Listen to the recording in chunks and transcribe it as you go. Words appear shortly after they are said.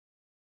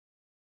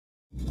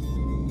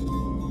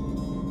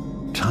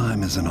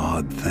Time is an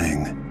odd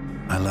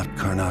thing. I left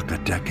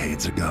Karnaca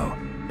decades ago,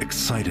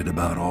 excited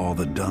about all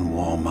the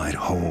Dunwall might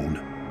hold.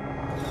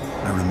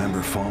 I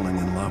remember falling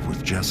in love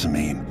with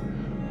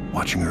Jessamine,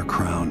 watching her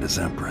crowned as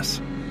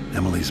Empress,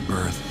 Emily's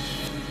birth,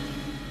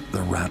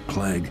 the Rat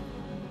Plague,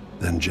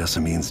 then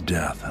Jessamine's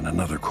death and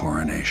another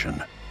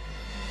coronation.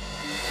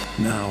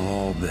 Now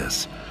all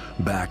this,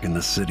 back in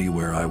the city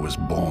where I was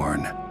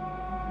born.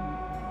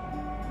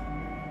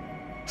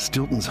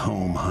 Stilton's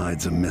home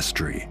hides a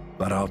mystery,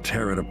 but I'll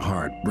tear it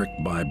apart brick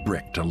by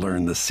brick to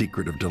learn the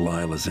secret of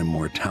Delilah's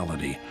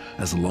immortality,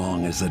 as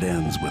long as it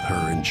ends with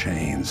her in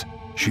chains.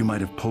 She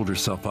might have pulled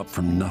herself up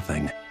from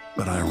nothing,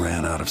 but I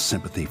ran out of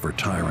sympathy for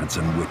tyrants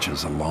and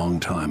witches a long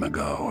time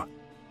ago.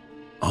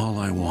 All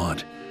I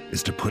want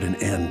is to put an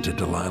end to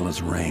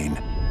Delilah's reign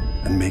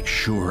and make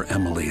sure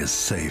Emily is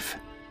safe.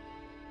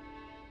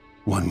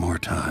 One more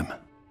time.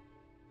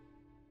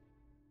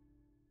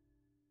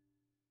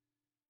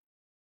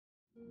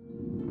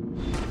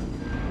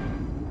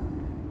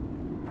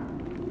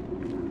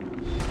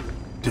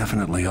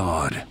 Definitely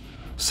odd.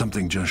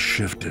 Something just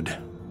shifted.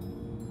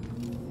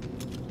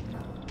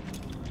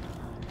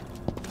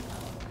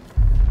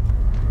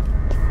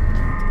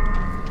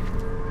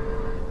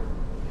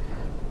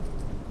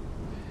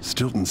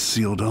 Stilton's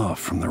sealed off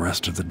from the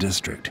rest of the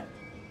district.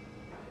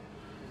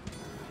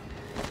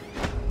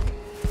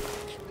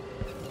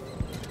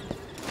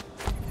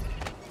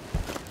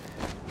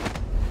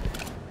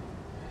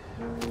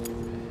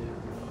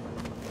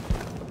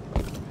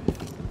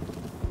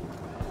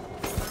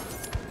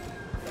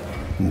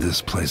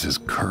 This place is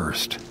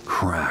cursed,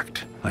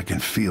 cracked. I can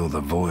feel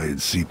the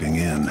void seeping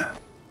in.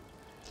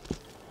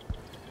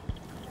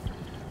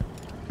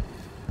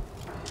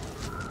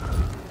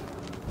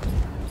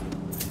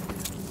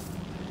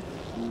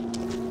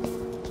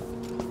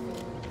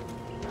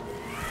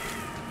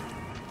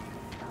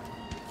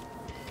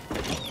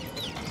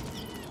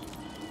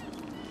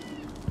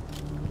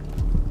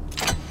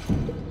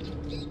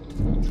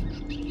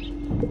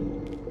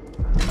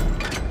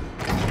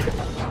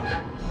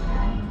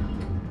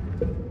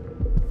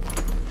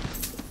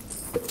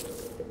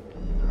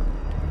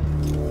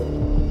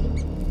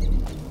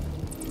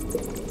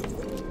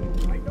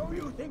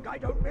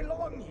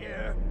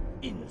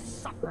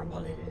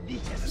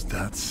 Is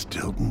that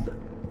Stilton?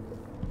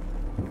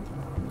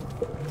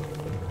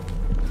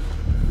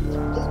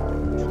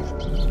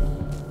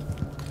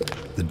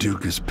 The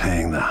Duke is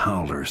paying the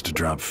Howlers to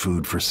drop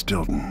food for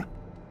Stilton.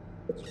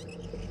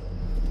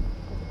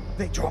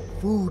 They drop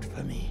food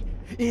for me,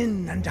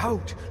 in and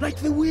out, like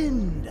the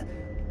wind.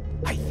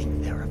 I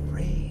think they're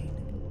afraid.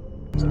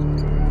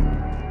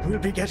 We'll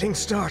be getting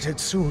started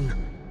soon.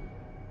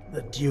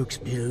 The Duke's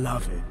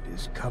beloved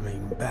is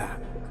coming back.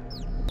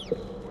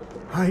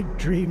 I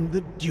dreamed the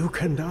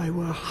Duke and I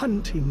were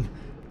hunting,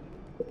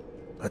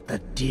 but the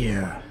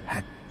deer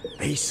had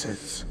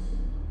faces.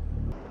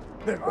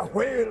 There are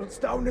whales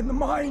down in the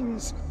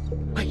mines.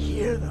 I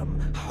hear them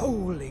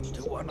howling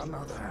to one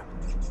another.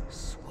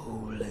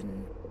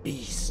 Swollen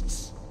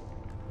beasts.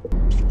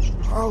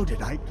 How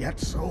did I get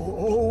so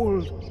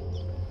old?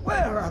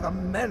 Where are the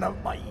men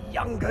of my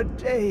younger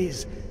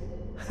days?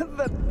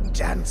 The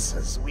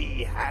dances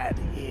we had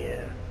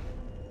here.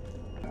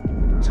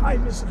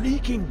 Time is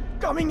leaking,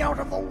 coming out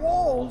of the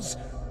walls.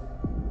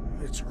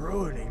 It's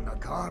ruining the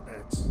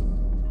carpets.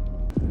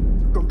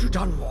 Go to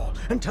Dunwall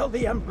and tell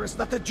the Empress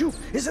that the Duke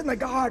is in the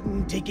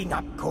garden digging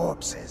up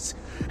corpses,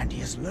 and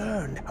he has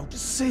learned how to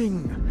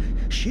sing.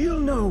 She'll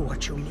know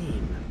what you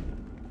mean.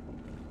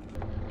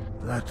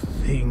 That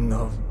thing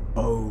of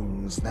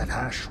bones that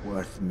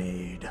Ashworth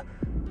made.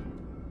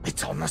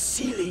 It's on the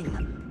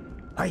ceiling.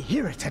 I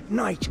hear it at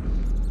night.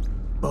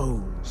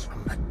 Bones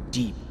from the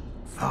deep,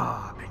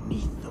 far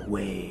beneath the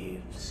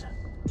waves.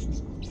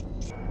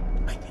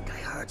 I think I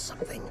heard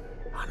something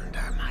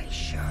under my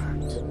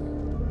shirt.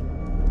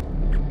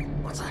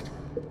 What's that?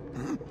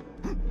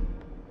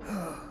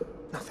 Oh,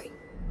 nothing.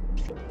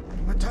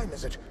 What time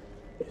is it?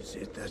 Is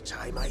it the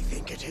time I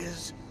think it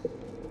is?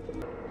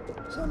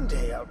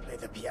 Someday I'll play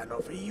the piano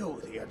for you,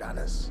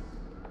 Theodanis.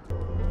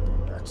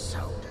 That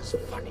sound is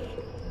funny.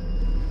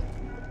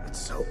 It's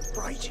so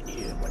bright in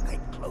here when I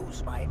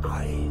close my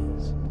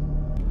eyes.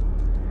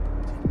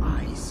 Did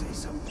I say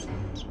something?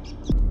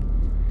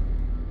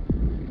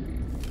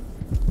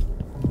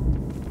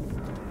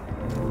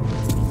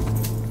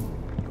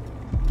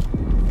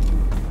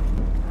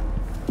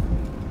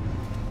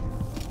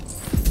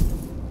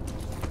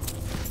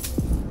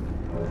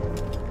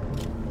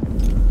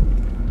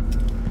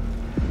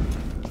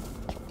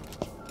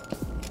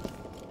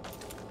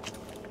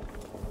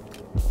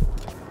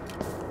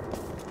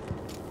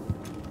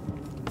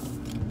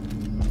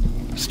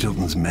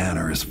 Stilton's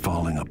manor is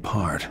falling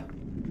apart.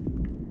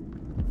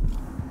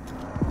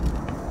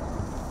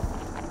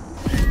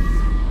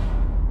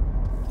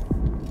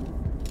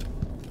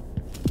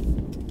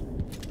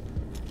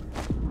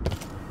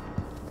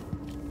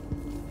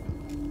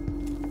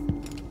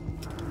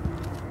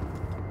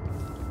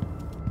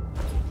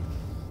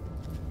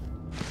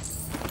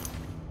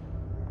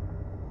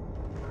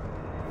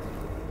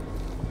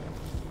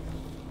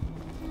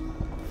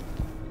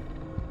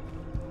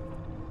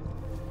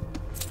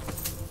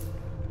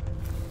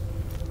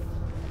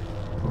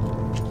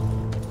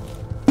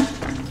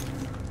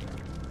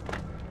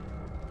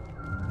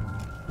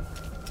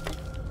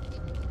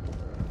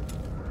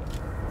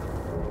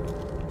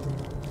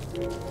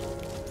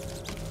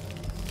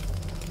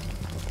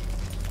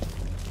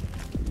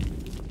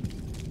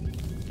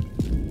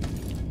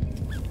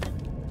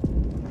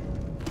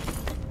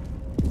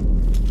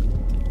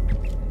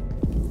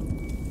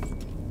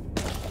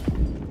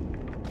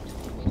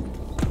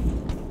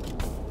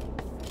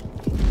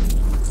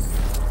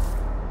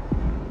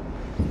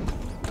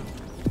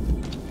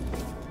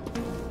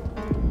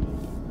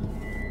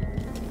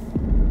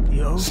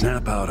 Theo.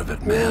 Snap out of it,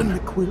 Warm man. the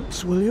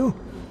quilts, will you?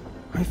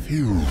 I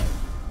feel...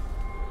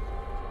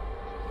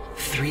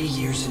 3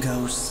 years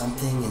ago,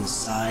 something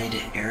inside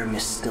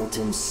Aramis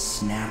Stilton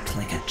snapped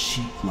like a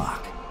cheap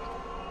lock.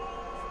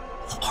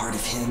 A part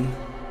of him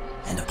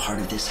and a part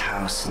of this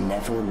house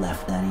never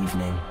left that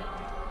evening.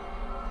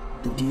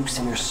 The Duke's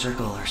inner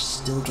circle are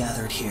still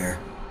gathered here,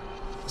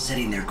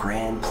 setting their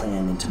grand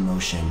plan into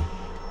motion.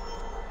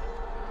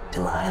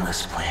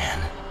 Delilah's plan.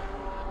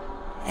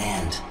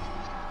 And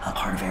a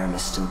part of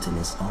Aramis Stilton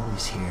is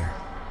always here,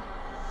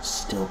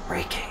 still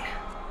breaking.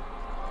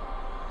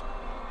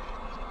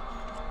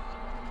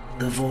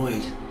 The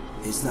Void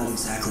is not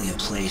exactly a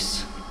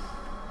place,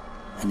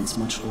 and it's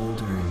much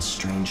older and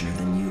stranger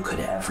than you could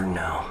ever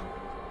know.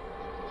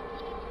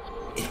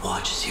 It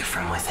watches you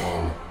from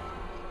within.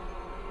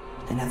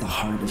 And at the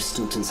heart of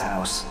Stilton's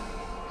house,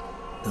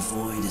 the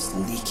Void is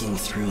leaking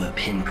through a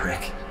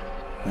pinprick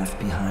left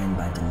behind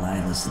by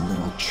Delilah's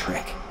little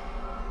trick.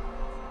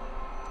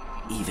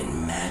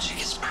 Even magic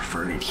is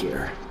perverted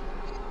here,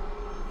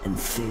 and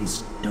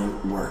things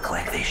don't work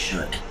like they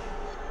should.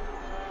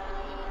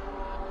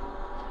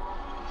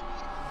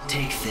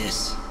 Take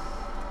this.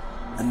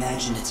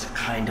 Imagine it's a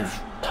kind of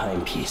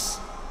timepiece.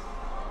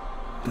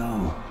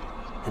 Go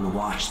and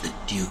watch the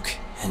Duke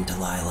and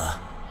Delilah.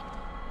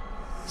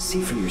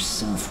 See for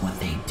yourself what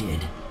they did.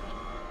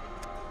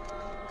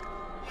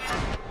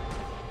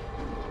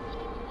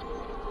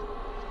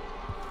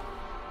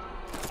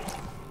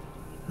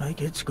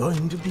 Like it's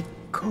going to be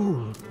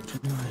cold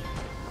tonight.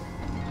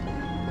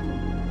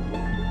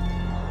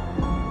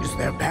 Is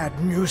there bad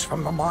news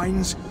from the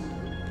mines?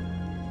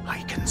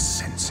 I can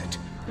sense it.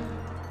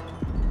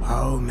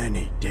 How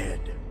many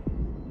dead?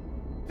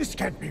 This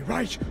can't be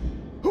right.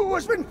 Who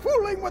has been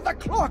fooling with the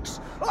clocks?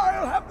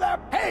 I'll have their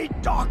pay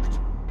docked.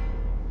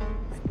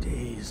 The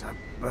days are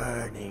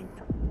burning.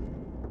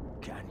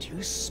 Can't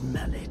you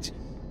smell it?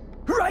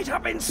 Right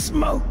up in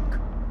smoke!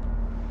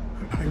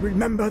 I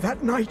remember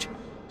that night,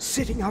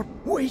 sitting out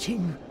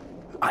waiting.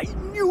 I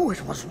knew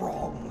it was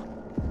wrong.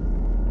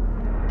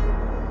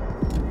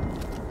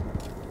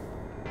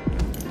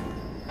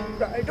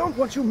 I don't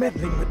want you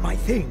meddling with my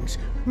things.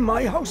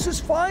 My house is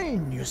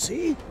fine, you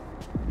see?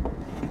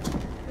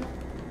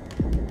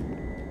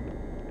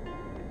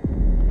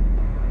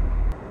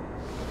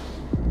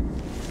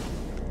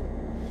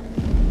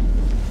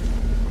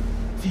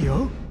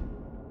 Theo?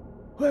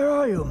 Where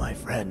are you, my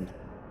friend?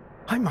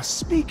 I must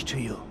speak to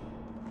you.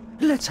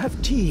 Let's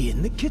have tea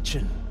in the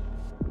kitchen.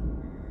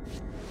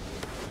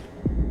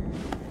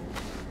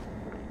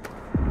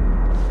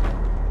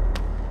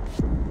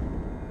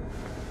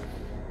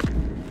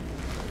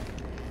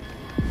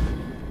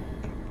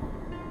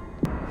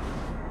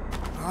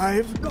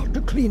 I've got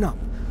to clean up.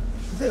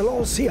 They'll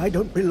all see I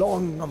don't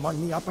belong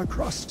among the upper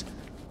crust.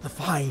 The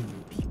fine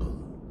people.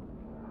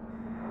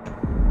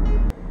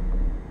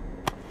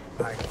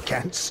 I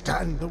can't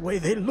stand the way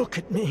they look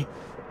at me.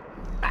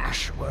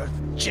 Ashworth,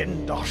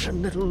 Jindosh,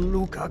 and little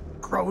Luca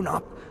grown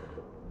up.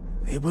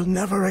 They will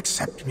never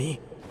accept me.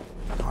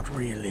 Not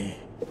really.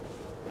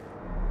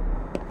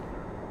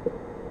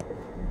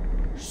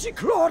 She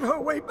clawed her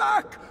way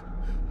back!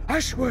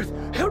 Ashworth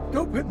helped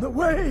open the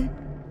way!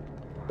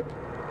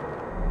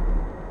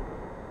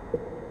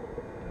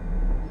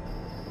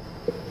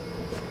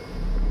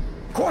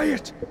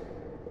 Quiet!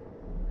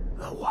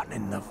 The one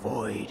in the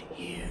void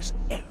hears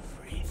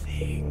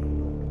everything.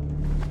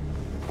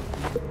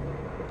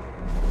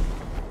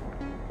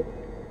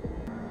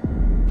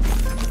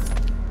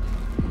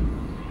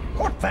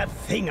 Put that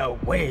thing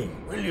away,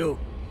 will you?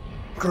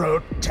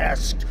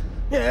 Grotesque.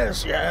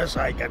 Yes, yes,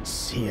 I can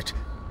see it.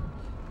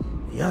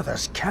 The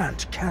others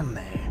can't, can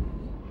they?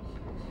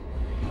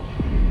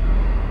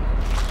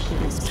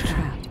 He was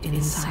trapped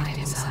inside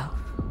himself.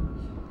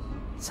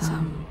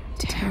 Some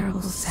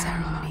terrible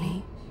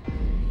ceremony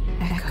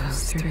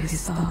echoes through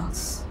his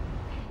thoughts.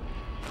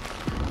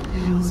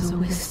 There was a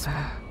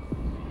whisper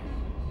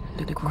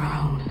and a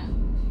groan,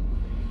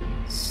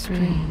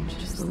 strange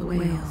as the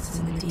whales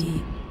in the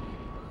deep.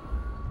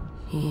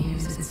 He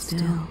hears it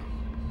still.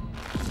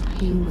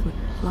 He would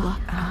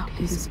pluck out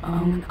his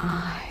own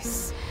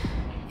eyes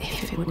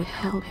if it would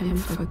help him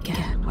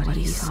forget what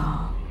he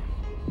saw.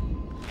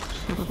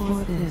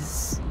 Before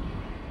this,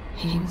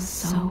 he was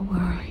so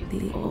worried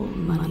the old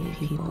money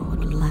people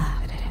would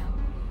laugh at him.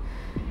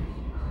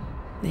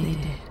 They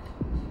did.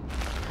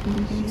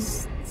 And he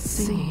was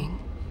singing.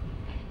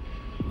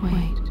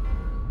 Wait,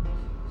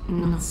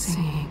 not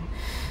singing.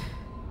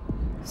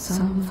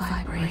 Some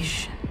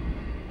vibration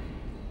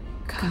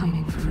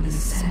coming from the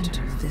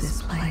center of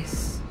this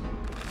place.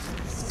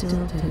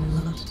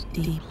 Stilton looked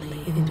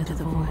deeply into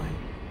the void.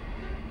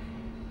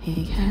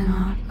 He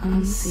cannot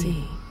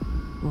unsee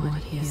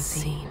what he has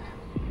seen.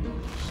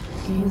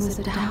 He was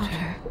a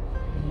doubter.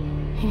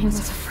 He was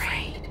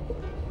afraid.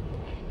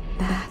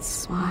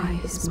 That's why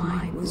his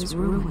mind was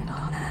ruined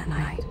on that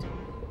night.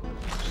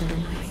 The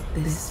night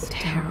this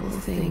terrible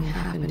thing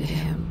happened to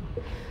him.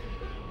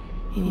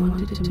 He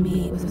wanted to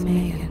meet with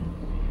Megan,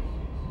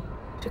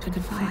 to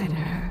confide in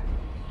her.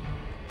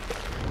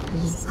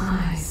 His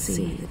eyes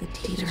see the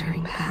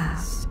teetering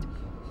past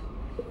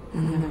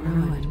and the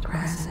ruined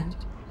present.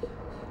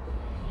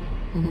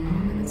 And the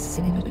moments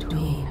in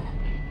between.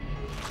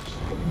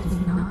 Had he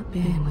not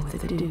been with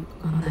the Duke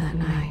on that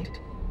night,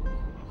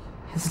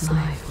 his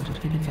life would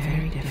have been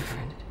very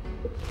different.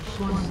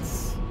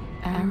 Once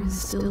Aaron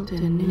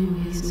Stilton knew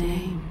his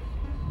name,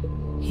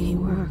 he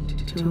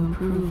worked to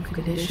improve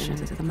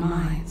conditions at the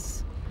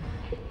mines.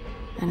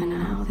 And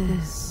now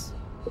this.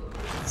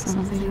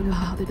 Something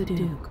about the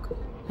Duke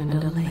and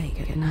a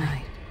lake at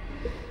night.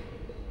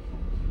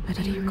 But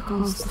he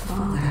recalls the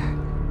father,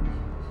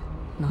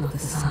 not the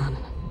son.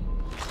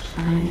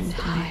 I am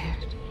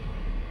tired.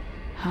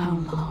 How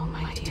long,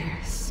 my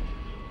dearest?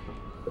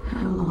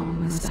 How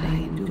long must I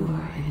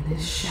endure in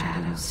this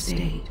shadow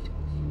state?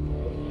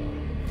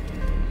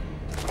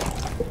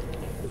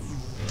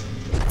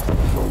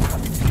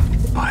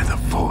 By the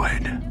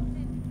void.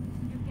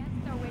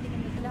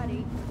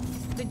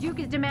 The Duke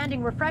is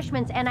demanding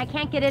refreshments, and I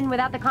can't get in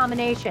without the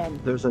combination.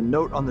 There's a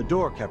note on the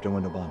door, Captain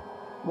Windelbaum.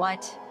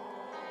 What?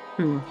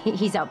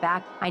 He's out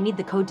back. I need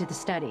the code to the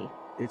study.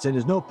 It's in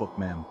his notebook,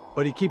 ma'am,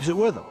 but he keeps it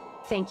with him.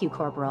 Thank you,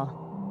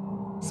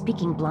 Corporal.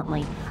 Speaking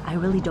bluntly, I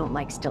really don't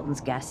like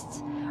Stilton's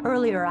guests.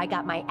 Earlier, I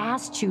got my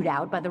ass chewed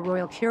out by the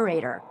Royal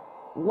Curator.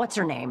 What's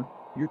her name?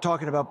 You're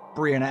talking about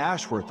Brianna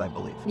Ashworth, I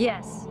believe.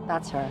 Yes,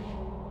 that's her.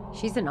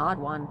 She's an odd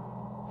one.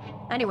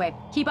 Anyway,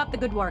 keep up the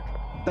good work.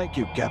 Thank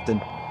you,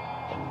 Captain.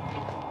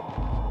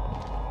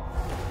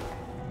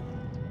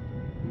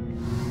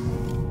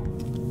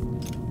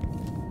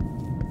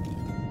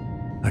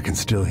 I can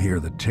still hear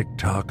the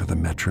tick-tock of the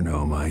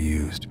metronome I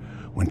used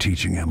when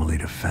teaching Emily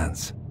to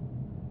fence.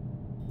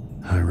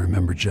 I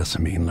remember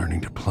Jessamine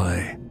learning to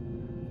play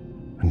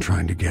and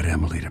trying to get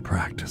Emily to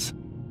practice.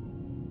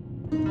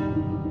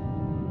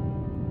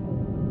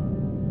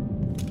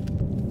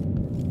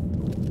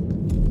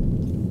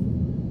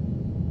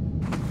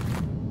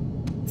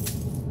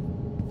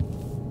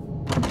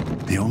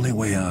 The only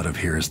way out of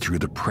here is through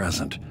the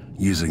present,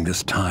 using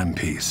this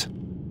timepiece.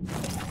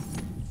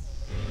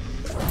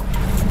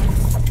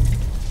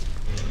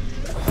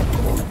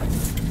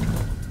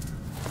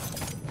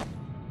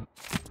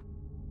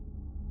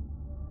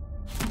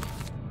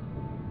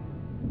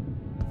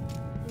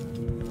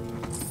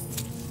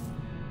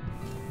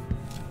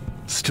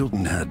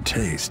 Stilton had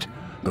taste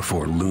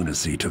before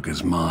lunacy took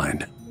his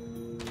mind.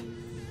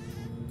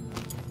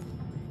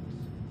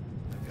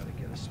 I've got to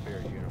get a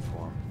spare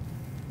uniform.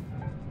 I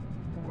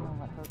don't know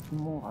what hurts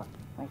more,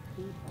 my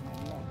feet or my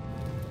neck.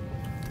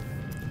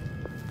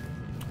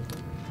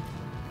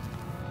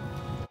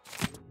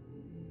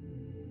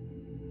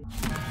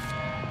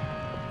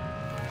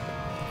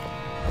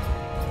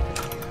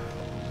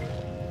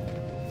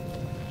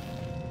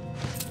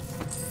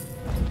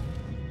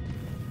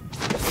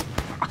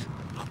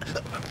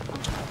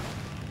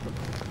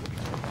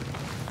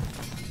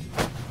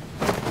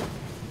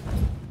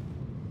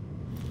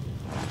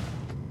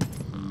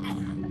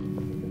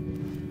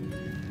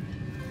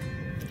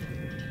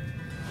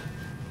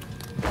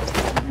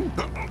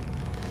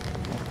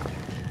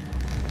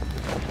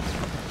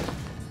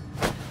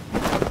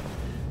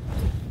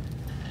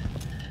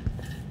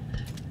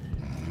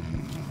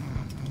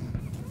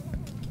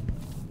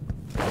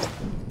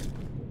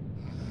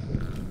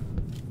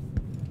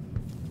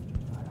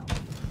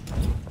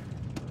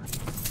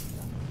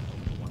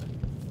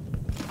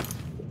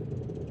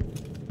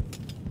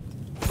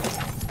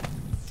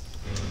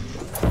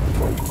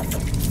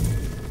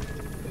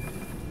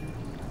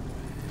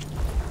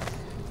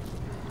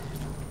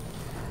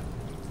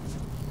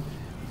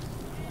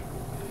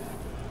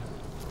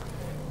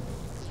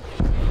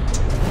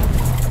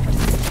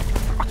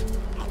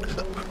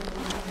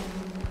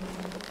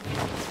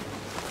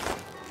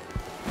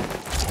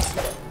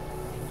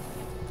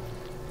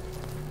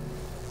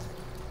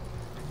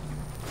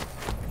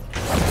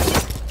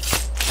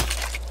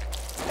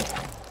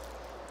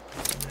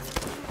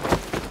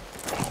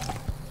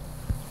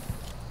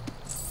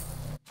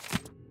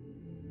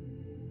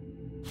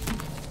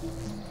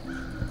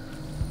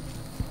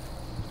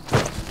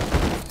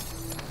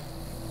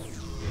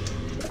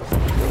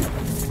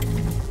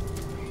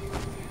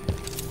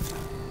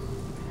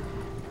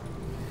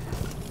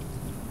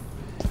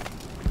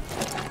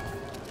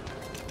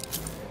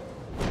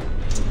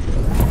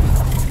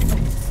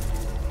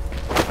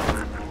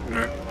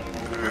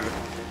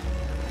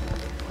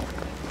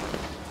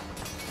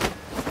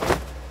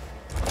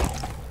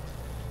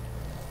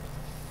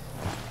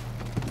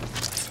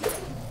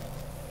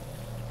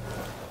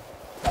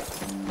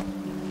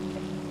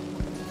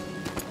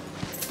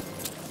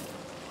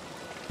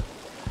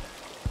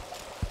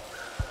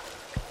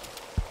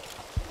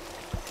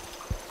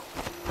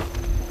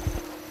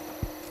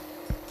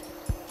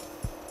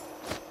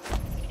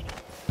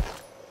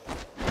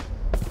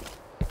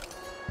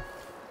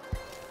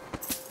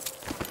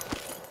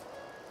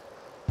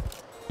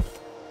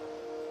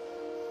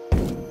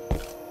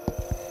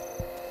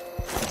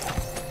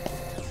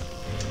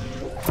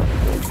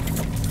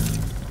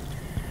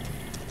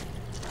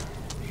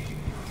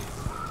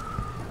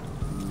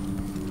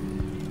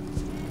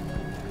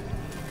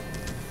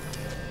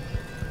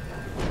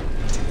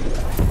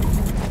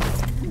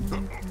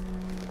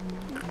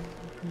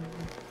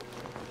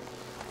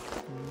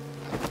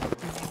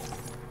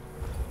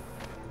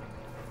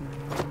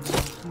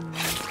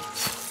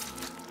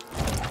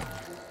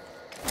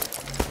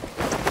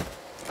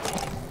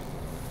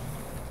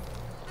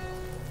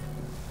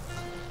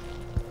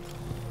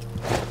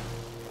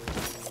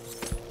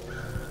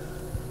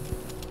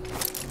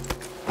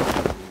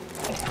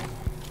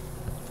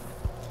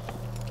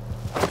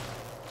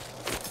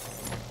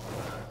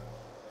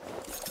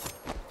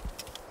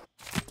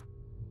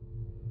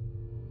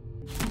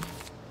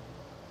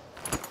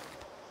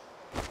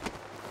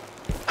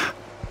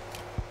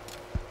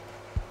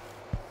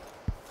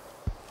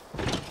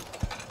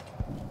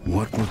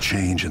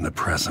 change in the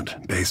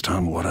present based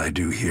on what I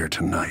do here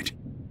tonight.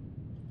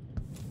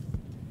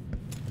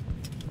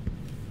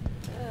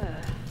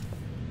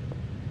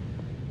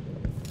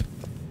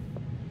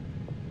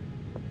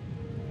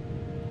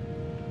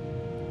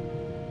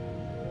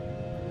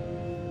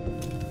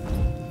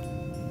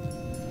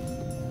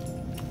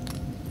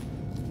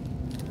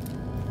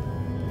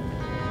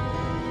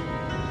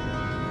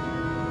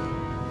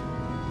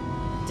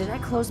 Did I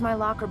close my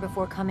locker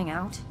before coming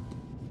out?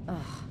 Ugh.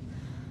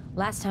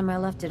 Last time I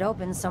left it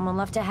open, someone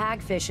left a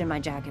hagfish in my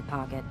jacket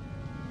pocket.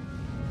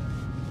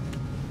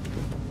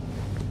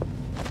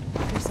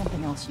 There's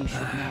something else you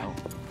should know.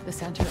 The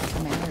center of the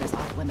manor is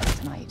off limits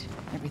tonight.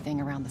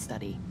 Everything around the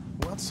study.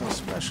 What's so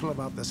special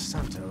about the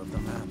center of the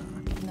manor?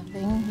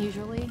 Nothing,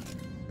 usually.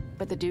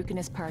 But the Duke and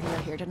his party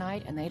are here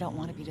tonight, and they don't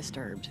want to be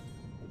disturbed.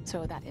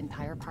 So that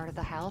entire part of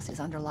the house is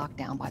under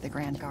lockdown by the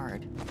Grand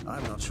Guard.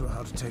 I'm not sure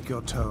how to take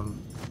your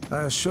tone.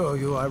 I assure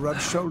you, I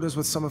rub shoulders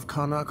with some of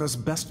Karnaka's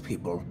best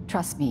people.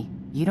 Trust me,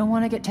 you don't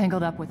want to get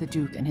tangled up with the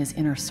Duke and his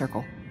inner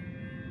circle.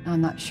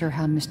 I'm not sure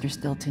how Mr.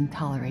 Stilton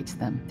tolerates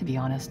them, to be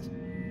honest.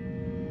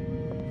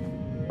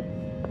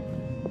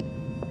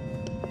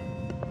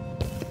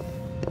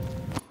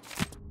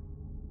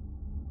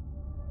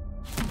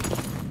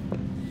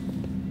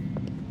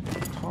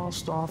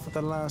 Tossed off at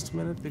the last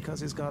minute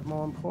because he's got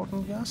more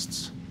important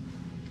guests?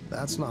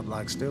 That's not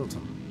like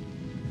Stilton.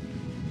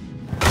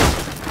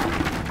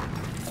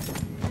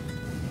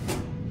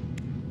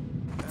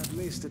 At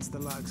least it's the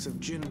likes of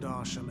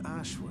Jindosh and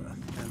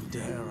Ashworth, and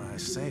dare I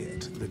say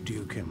it, the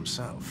Duke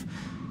himself.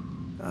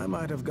 I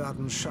might have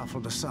gotten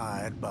shuffled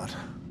aside, but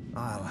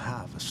I'll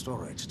have a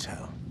story to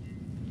tell.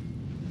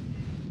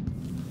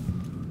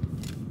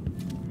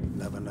 You'd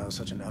never know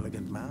such an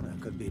elegant manor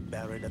could be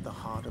buried at the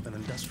heart of an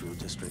industrial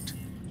district.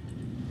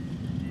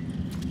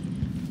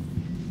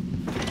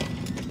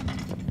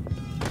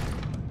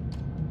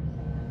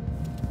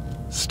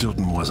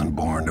 Stilton wasn't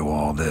born to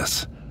all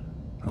this.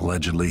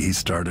 Allegedly, he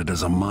started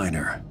as a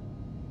miner.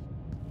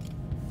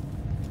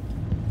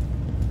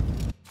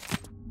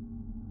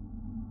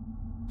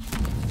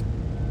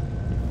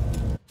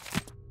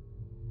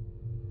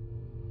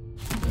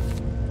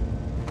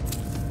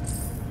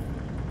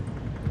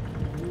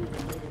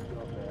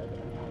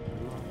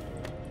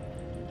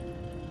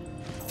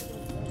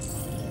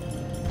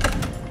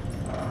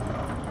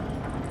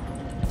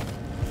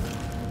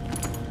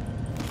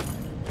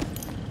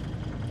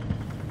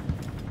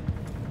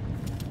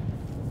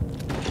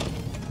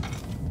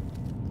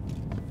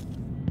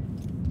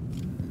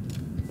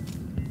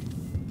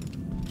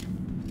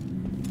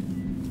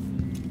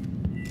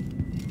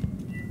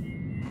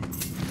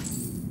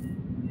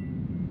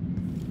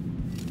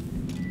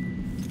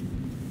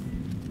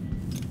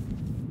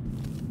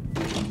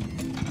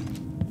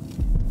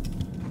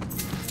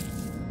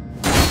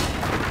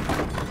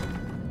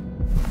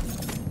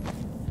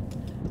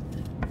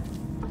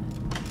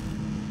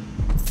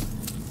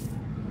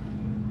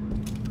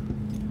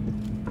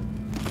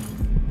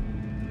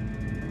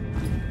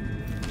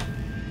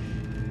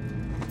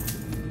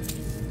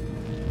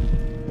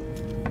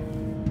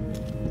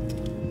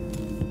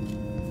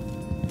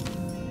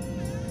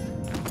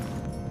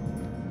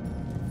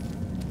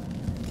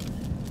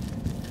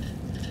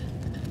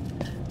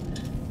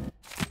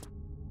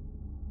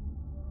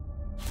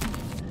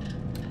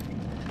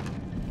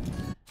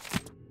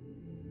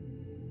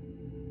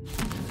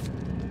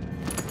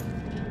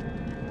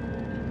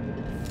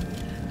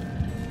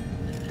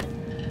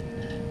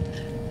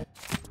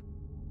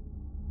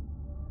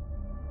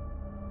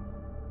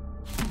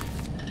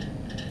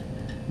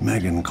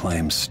 Megan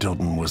claims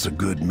Stilton was a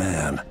good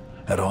man,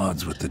 at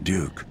odds with the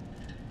Duke.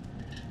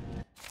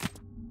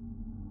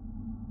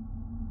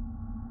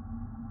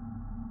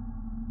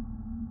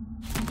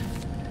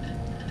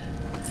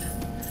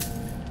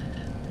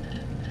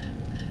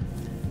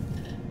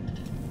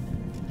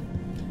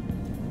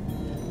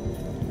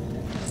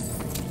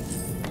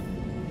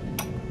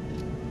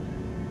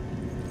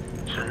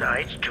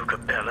 Tonight,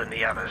 Duke Bell and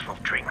the others will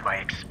drink my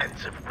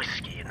expensive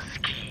whiskey and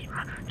scheme.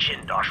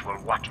 Jindosh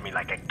will watch me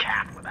like a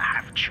cat with a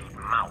half-chewed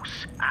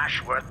mouse.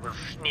 Ashworth will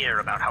sneer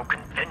about how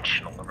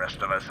conventional the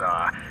rest of us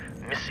are.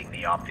 Missing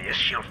the obvious,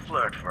 she'll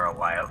flirt for a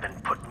while, then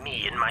put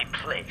me in my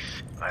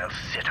place. I'll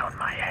sit on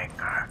my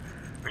anger,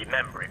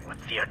 remembering what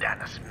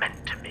Theodanis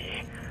meant to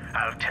me.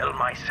 I'll tell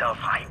myself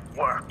I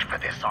worked for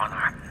this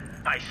honor.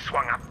 I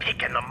swung a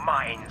pick in the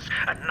mines,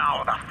 and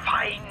now the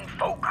fine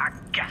folk are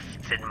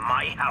guests in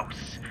my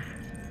house.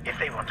 If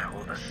they want to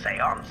hold a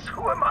seance,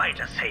 who am I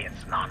to say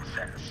it's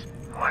nonsense?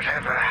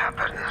 Whatever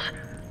happens,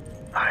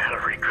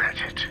 I'll regret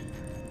it.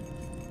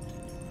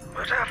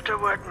 But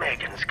afterward,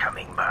 Megan's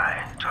coming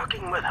by.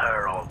 Talking with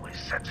her always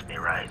sets me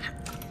right.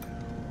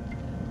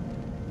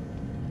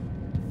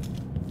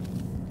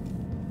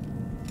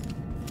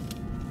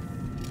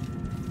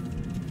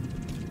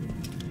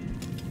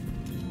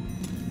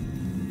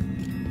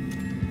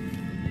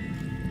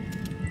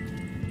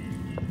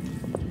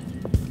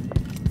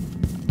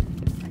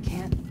 I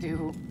can't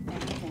do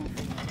anything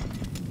for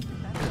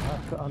you. You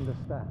have to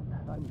understand.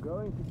 I'm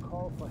going to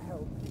call for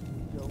help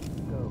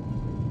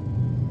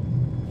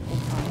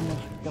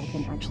Does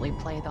Stilton actually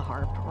play the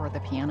harp or the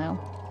piano?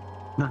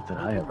 Not that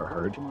I ever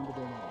heard.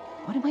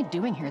 What am I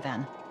doing here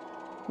then?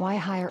 Why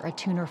hire a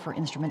tuner for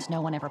instruments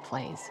no one ever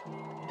plays?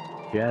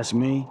 If you ask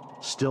me,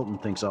 Stilton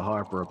thinks a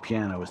harp or a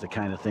piano is the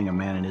kind of thing a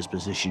man in his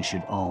position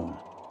should own.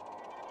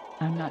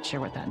 I'm not sure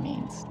what that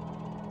means.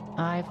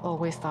 I've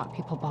always thought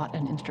people bought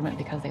an instrument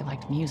because they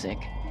liked music.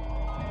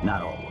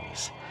 Not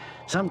always.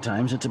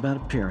 Sometimes it's about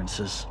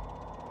appearances.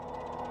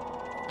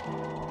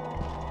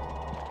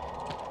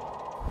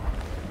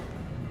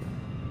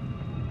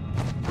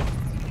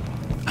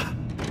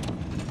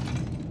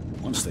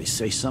 Once they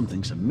say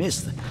something's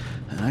amiss, then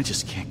I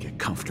just can't get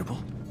comfortable.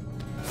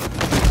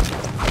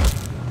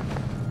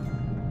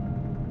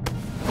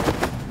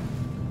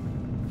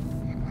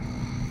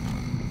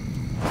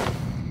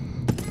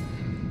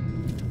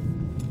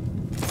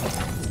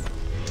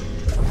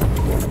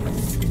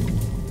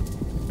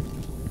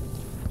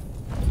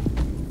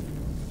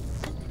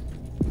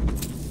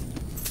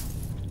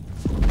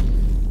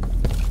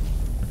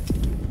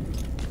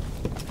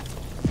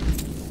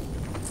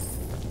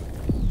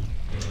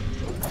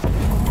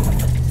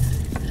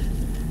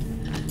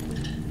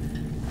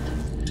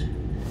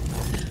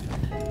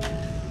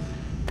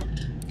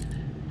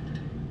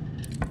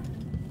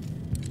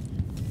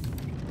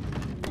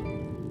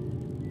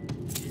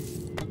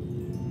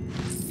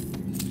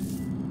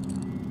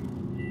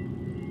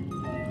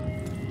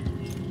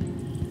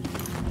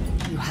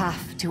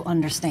 To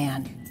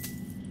understand.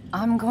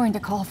 I'm going to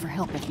call for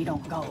help if you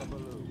don't go.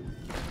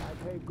 I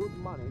pay good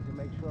money to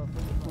make sure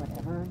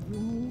Whatever you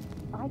need,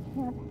 I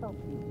can't help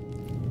you.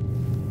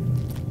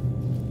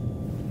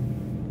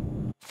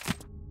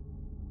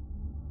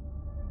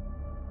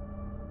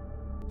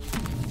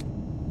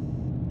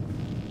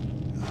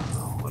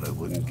 Oh, what I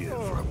wouldn't give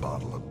for a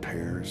bottle of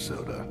pear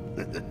soda.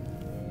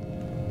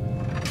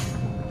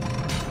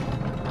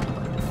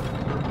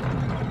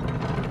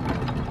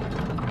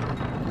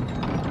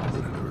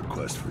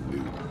 For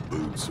new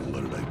boots, and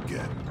what did I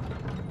get?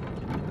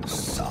 A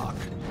sock.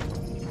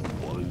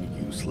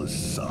 One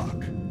useless sock.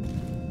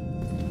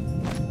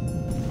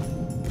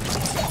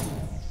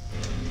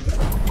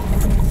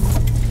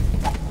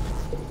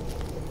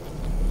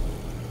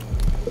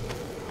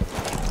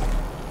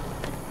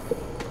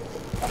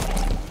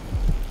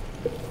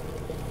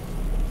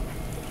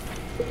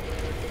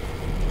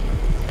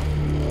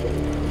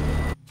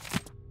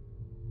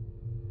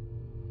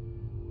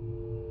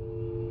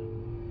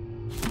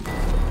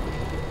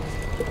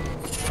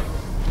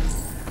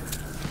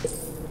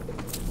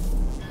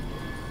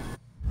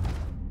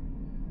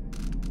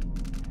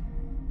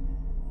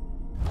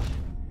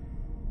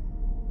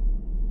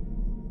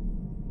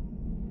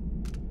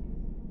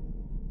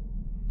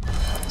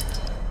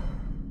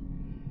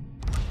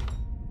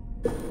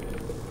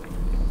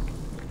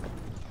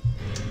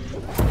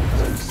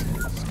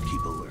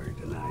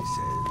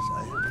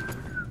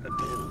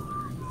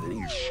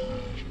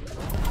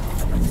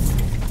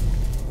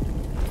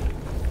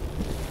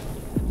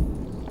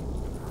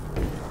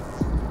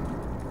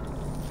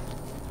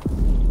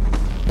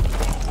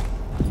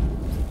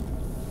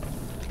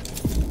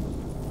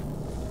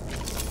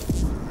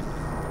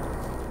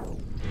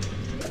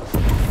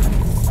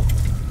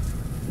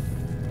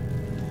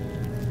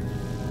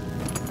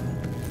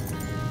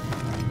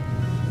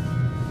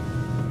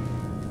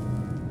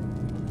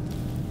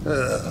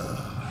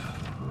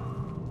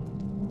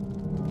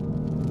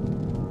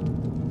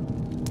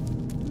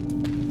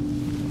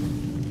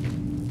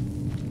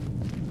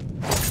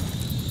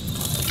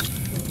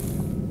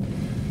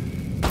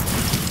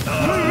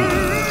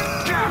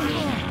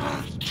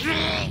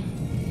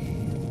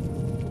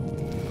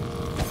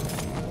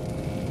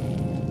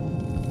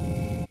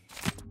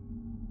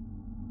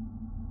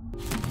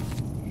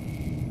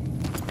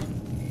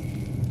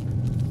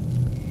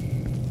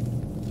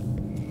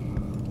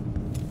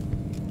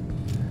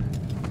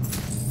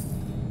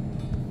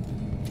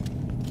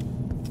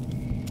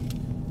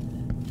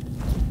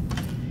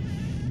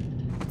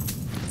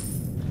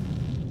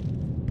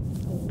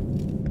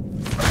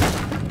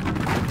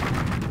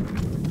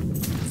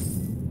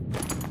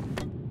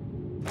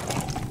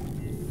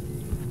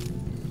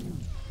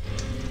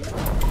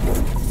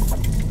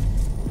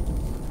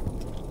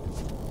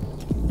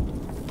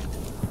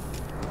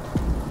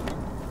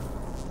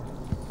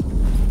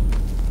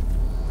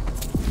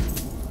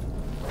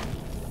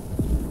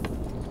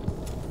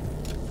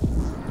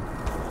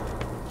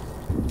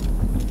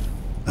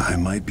 I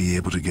might be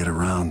able to get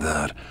around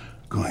that,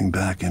 going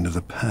back into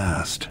the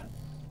past.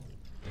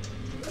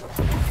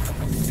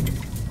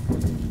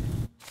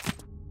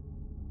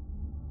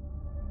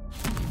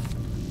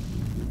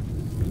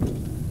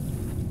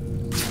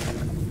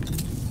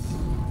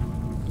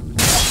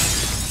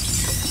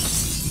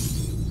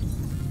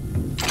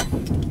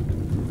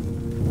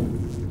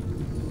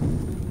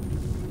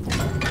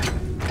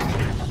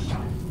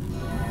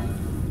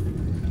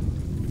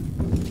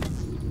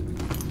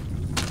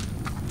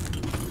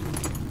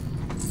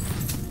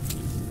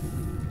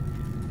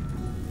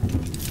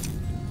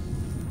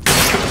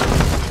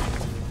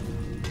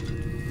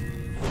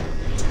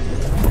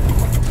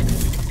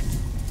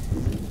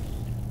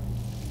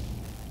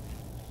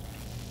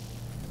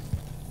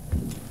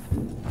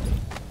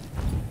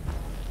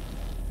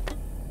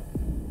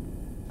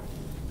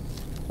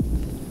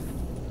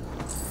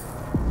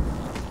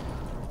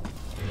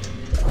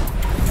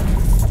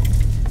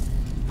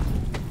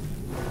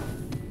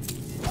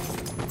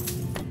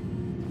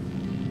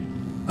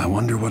 I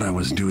wonder what I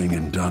was doing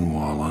in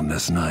Dunwall on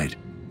this night.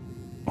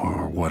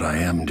 Or what I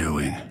am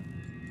doing.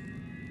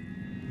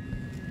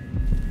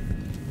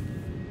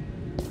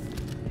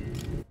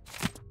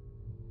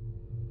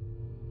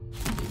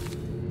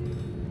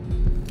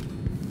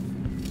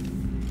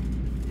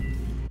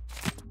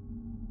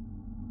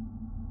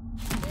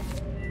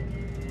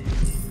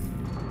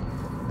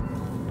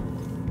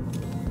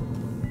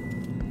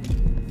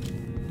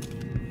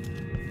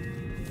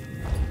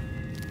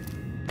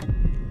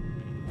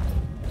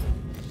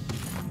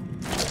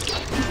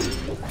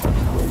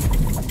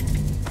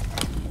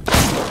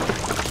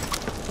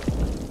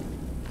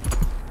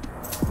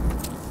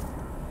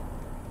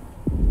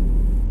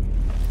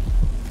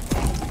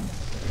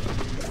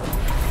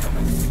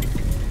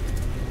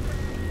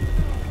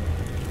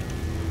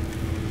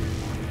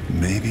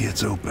 Maybe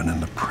it's open in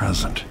the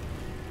present.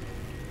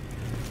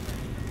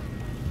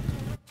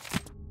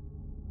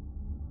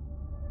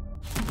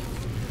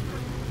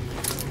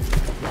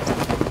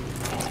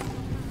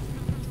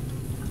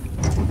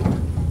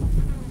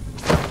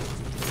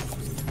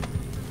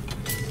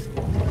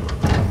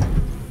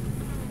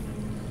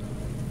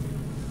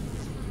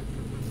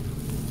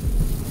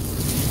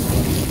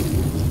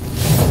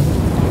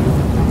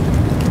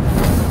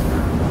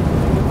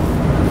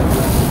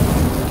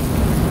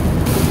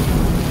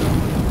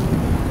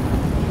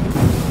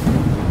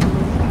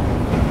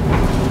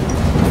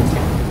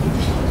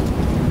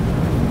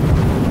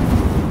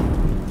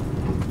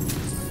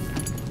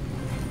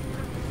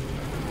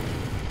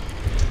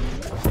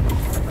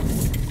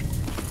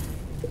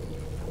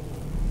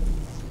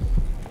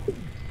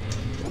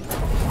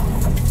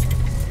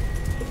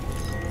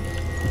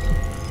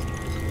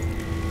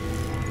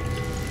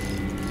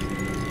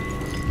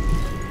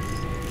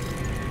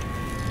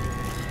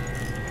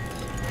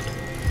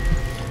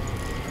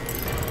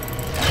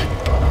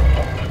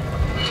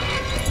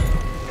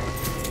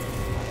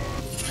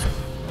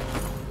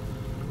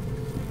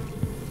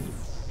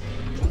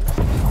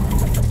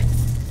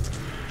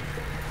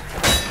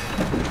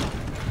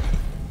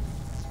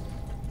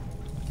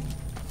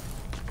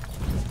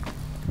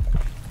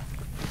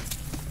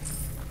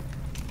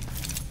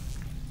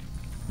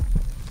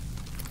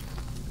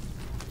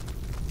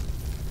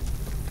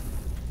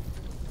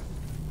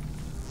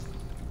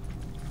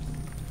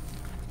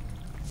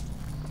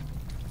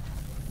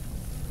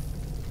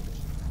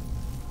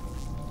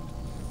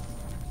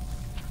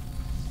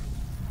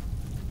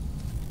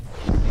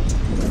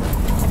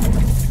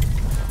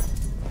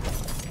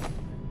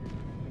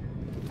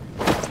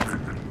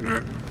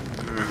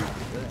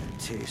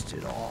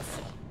 Tasted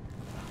awful.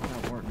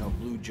 That weren't no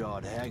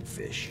blue-jawed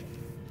hagfish.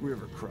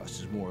 River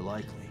crust is more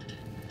likely.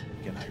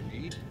 Can I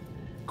read?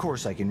 Of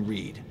course I can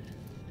read.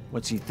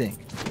 What's he think?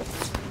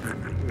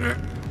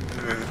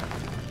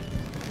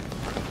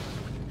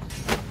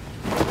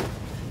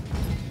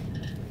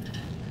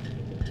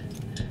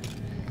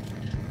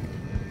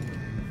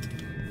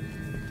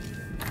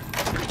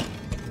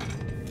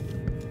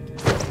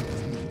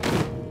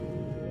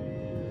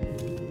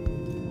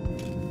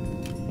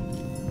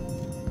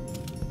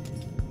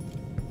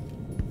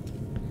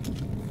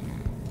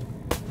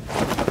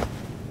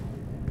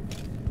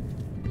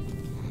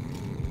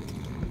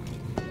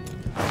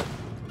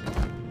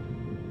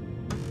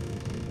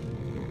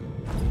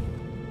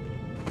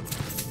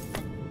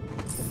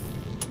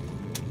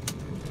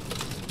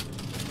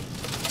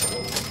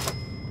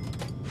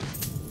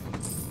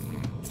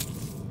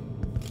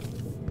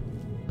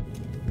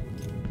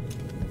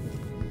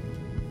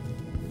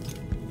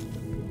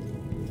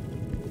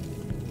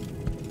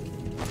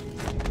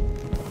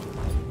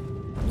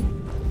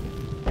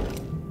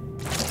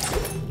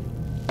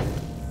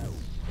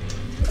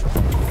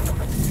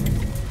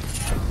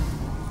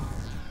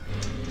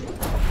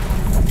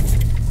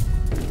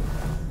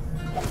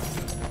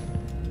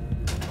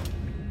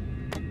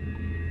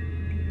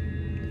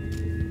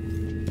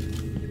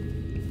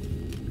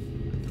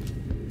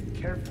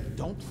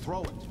 Don't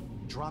throw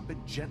it. Drop it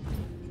gently.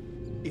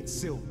 It's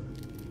silver.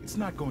 It's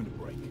not going to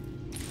break.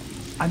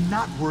 I'm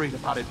not worried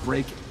about it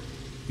breaking.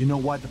 You know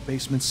why the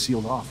basement's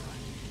sealed off,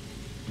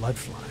 right? Blood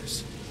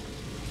flies.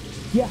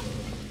 Yeah,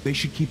 they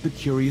should keep the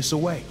curious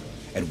away.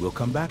 And we'll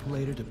come back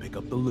later to pick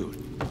up the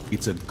loot.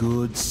 It's a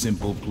good,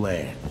 simple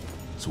plan.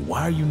 So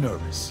why are you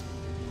nervous?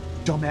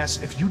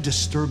 Dumbass, if you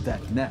disturb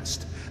that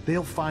nest,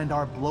 they'll find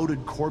our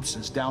bloated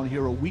corpses down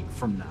here a week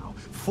from now,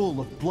 full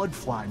of blood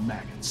fly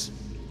maggots.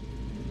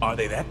 Are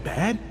they that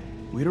bad?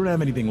 We don't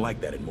have anything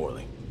like that in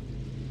Morley.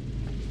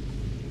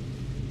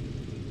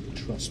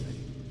 Trust me,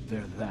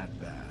 they're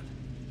that bad.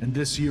 And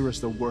this year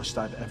is the worst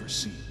I've ever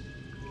seen.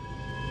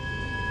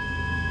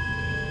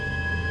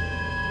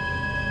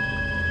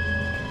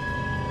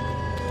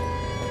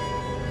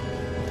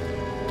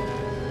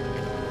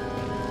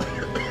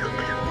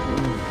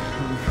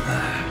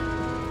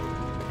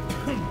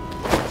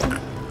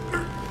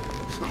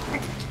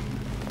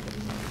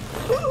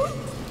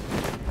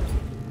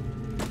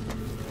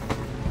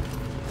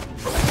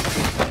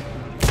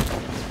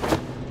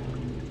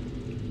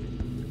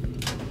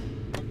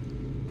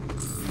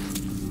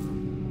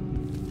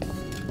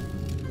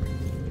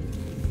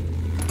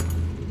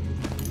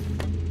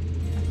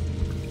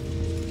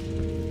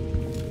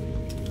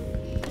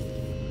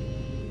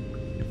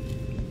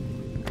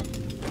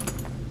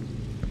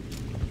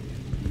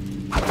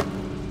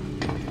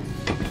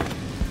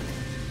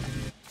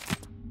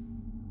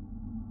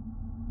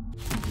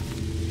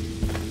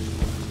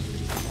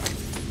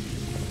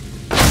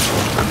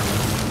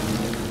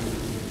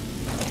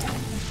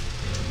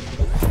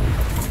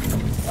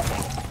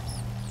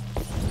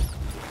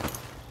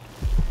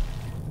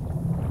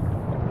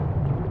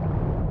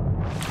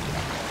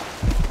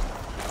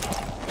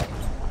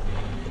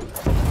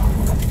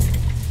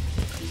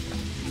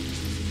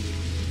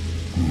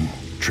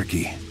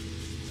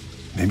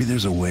 Maybe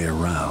there's a way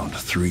around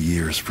 3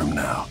 years from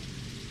now.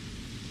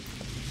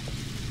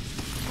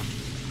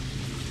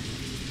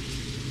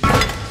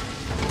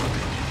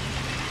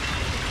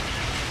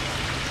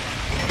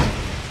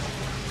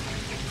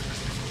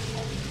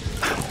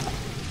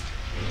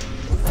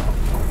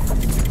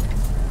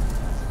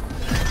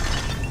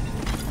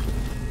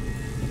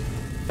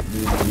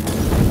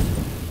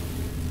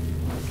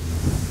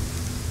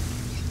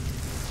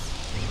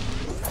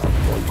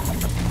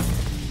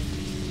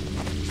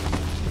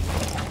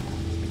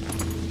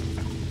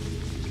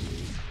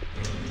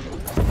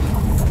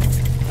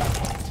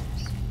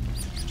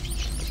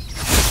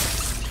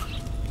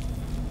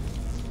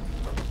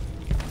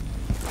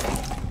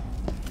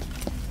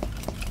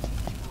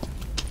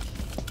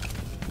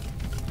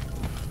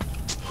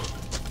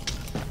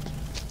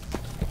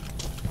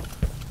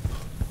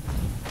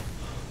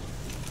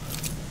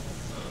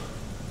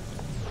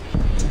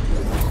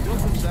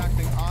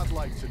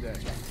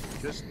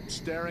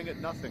 Staring at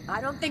nothing. I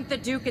don't think the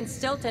Duke and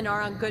Stilton are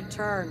on good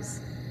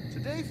terms.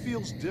 Today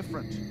feels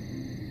different.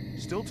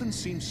 Stilton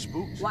seems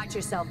spooked. Watch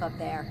yourself up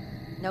there.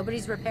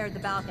 Nobody's repaired the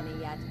balcony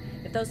yet.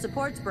 If those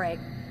supports break,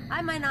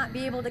 I might not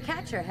be able to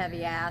catch your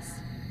heavy ass.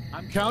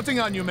 I'm counting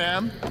on you,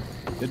 ma'am.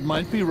 It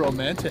might be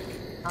romantic.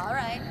 All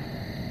right.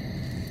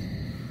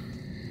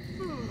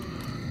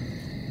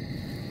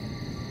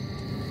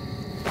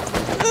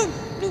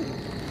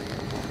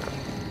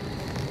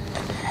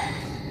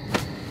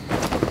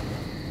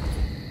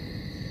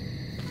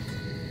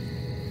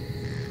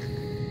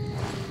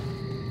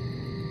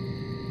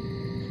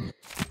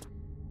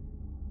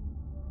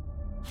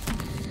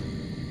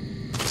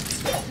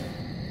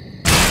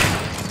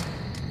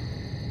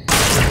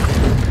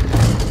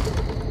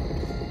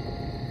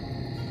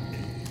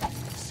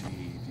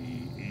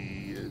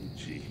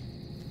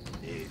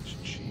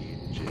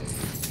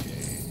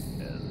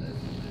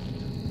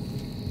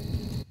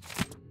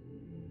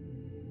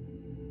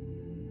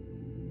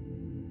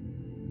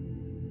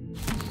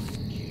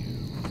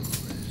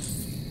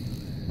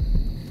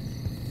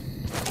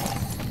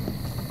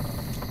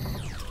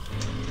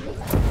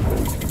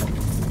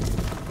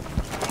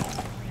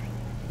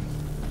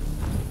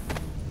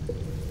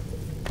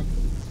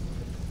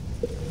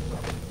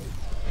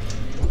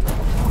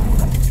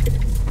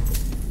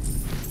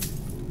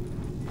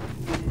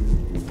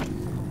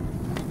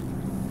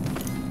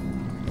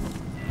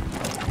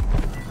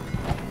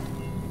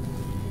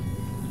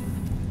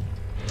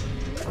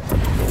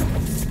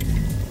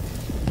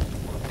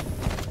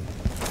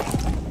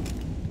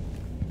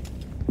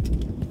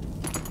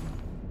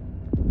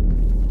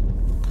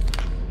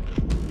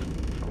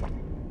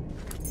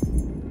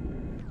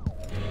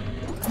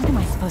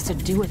 To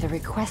do with a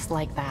request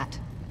like that?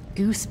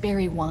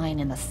 Gooseberry wine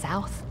in the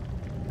South?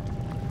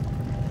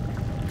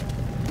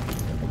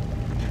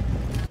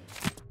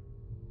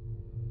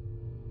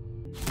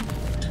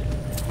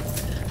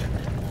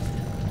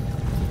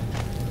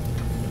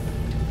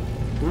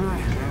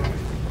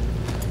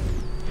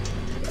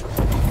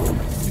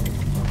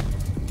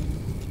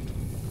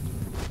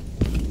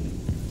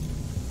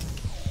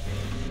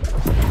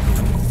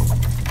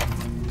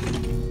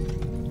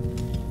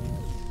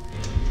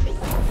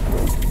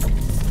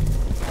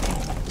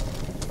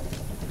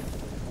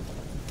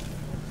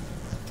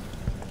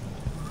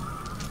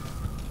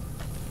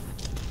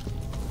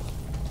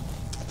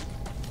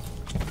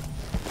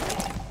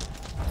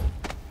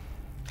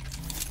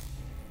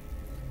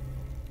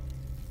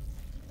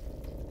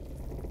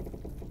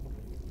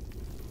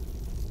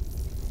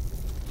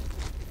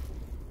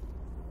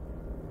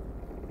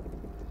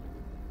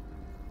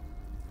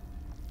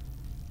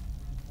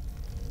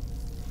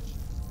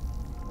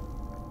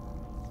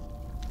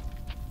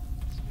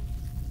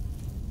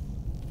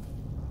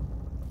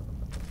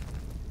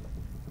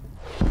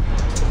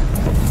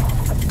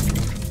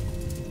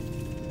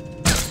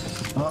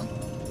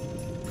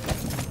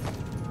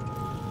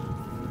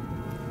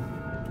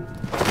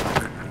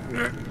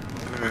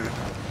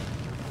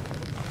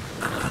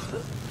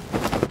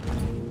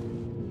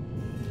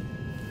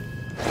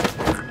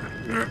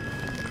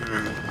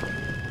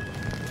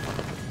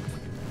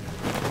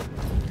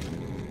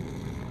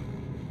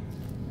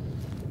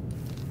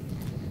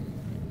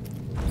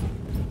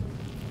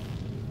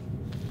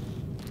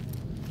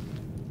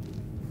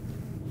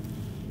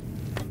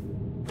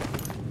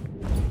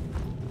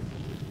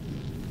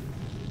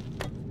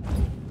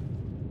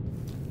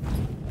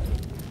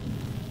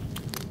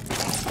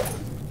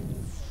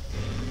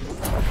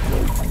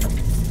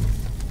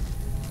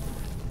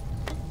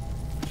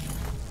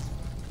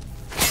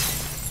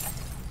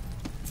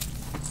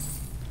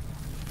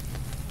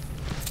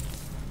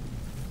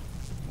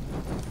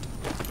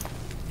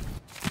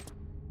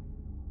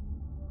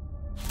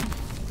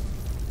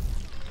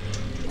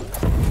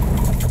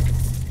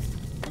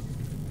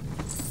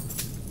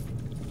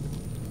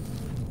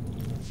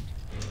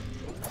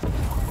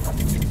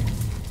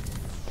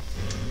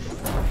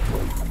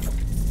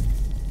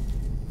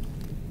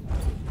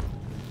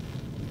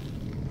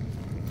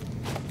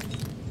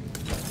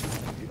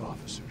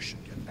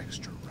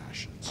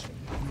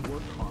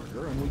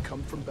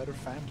 From better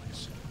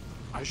families.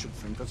 I should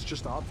think that's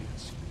just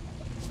obvious.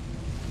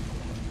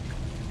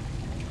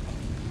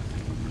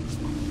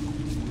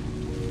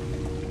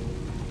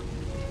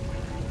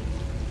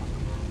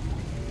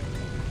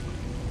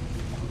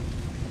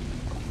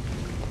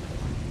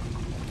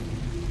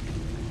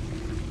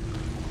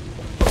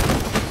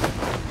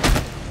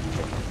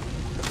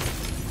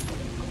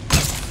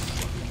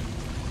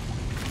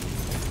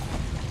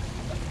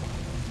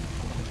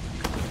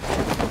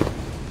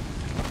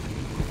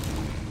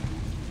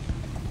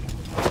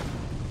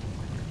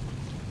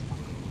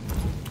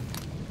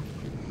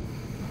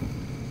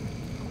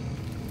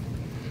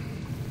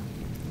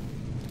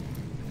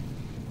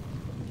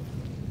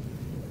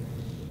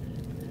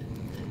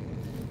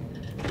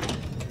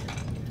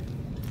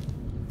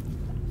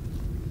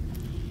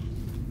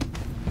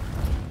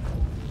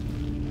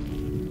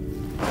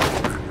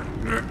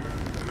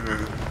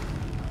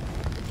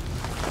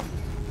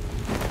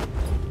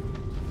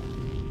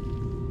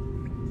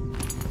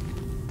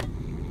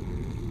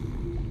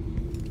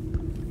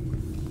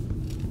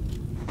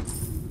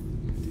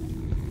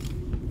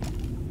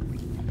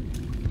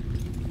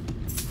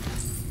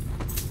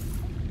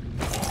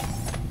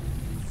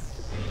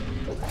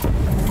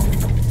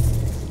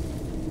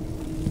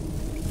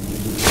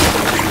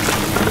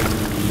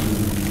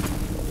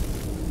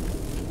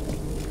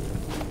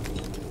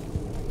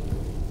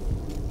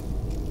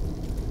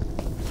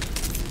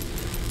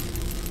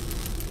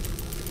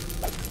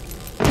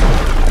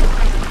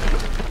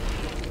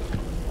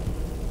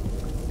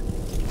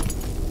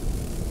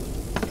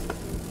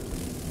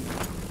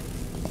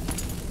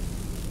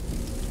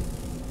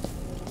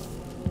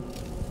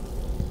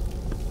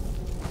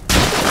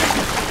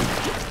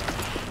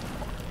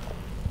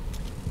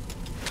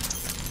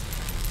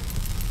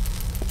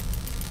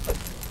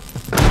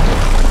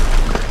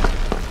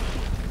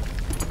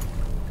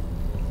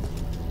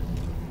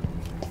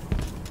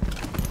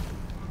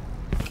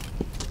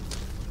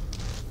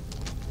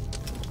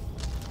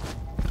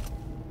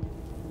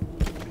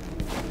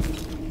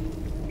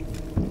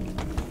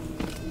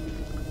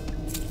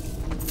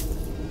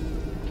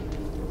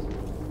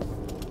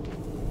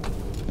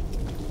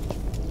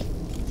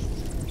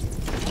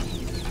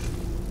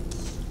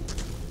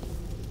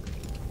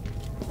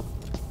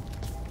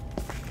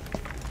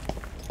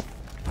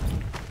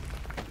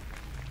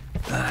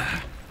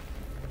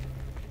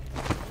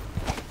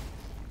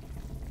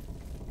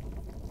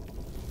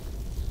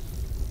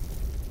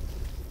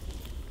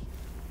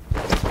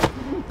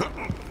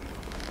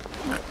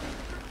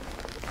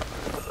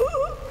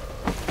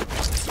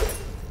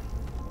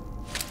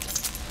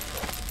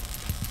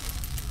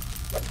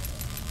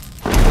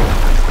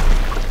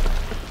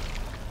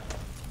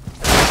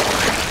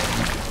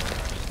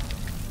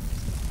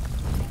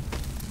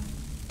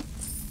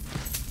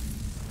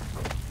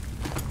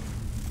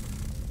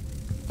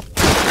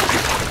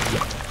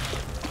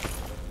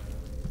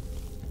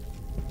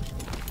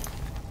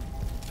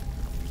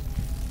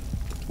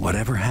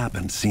 Whatever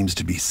happened seems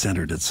to be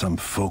centered at some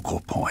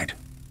focal point.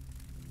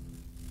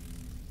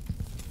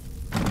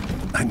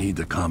 I need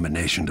the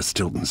combination to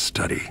Stilton's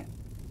study.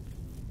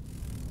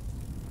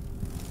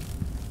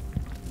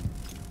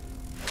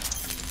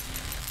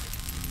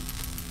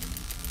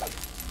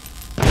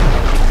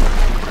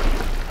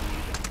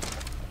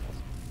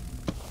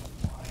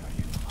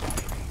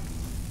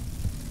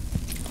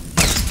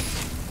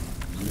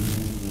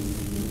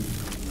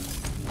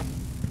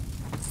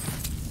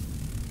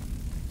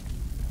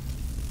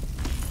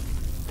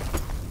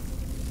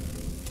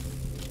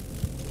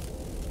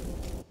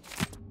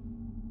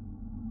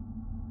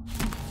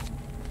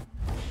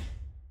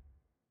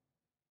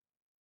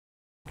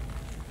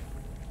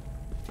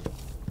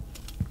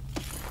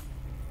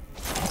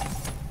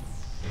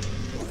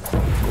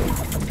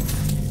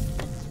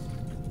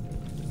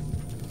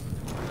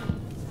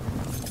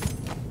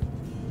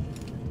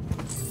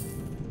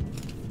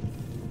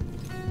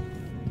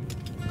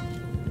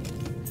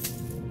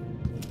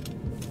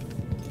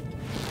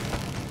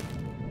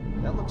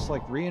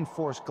 Like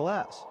reinforced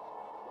glass.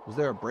 Was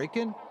there a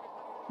break-in?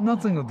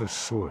 Nothing of the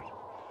sort.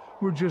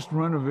 We're just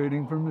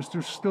renovating for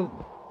Mr.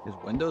 Stilton. His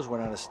windows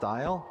went out of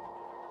style?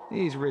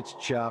 These rich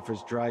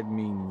choffers drive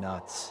me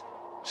nuts.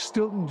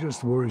 Stilton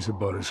just worries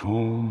about his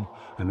home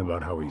and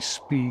about how he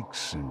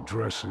speaks and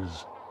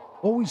dresses.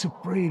 Always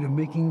afraid of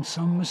making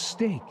some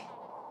mistake,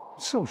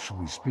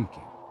 socially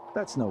speaking.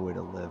 That's no way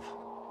to live.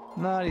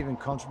 Not even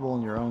comfortable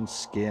in your own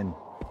skin.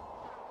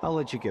 I'll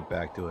let you get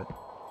back to it.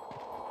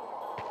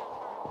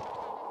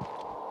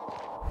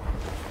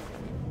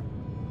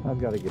 I've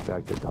got to get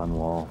back to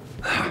Dunwall.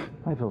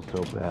 I feel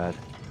so bad.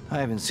 I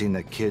haven't seen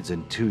the kids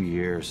in 2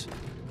 years.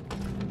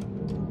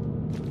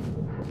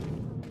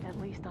 At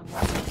least I'm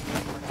not down.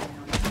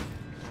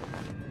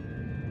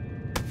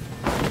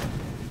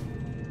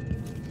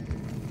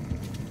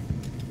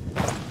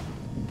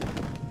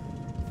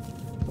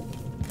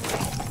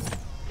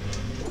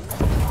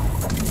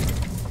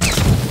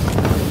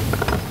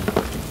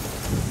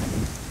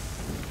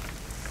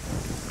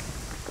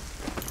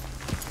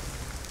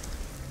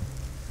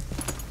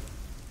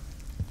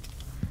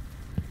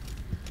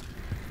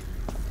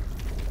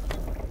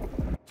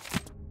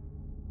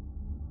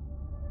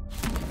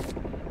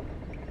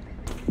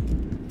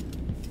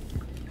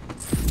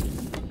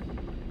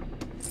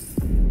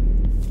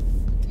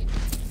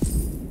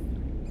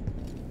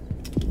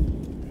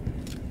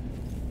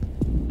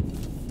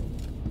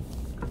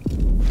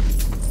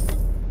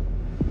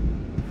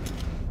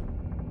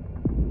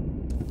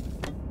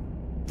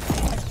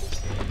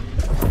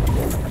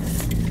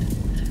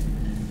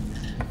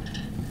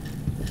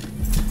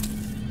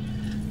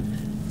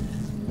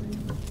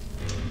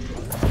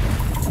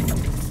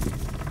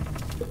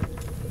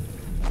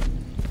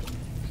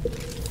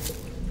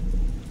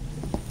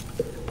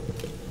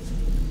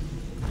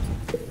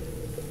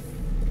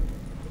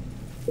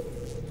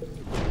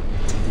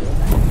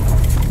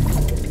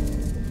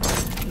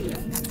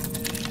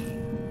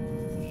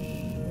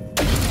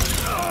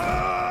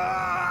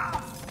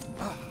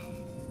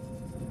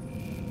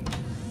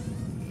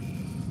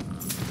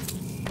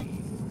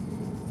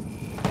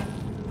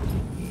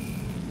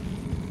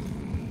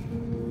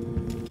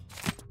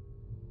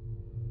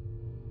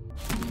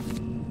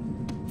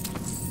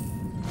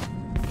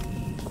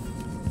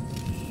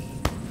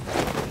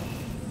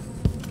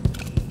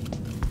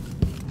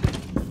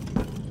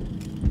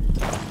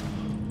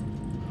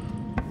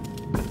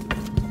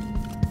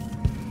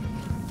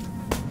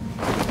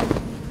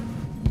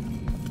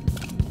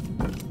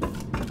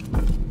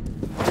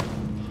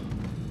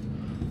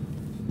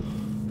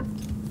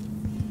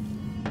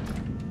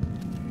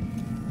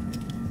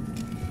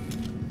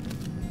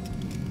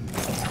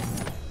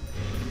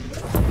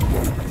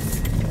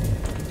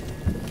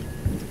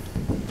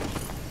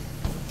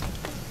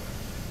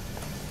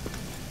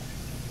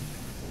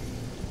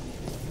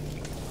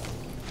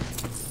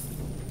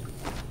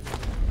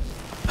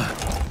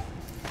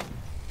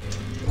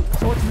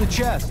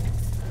 chest.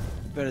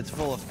 Bet it's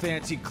full of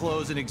fancy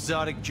clothes and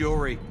exotic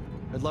jewelry.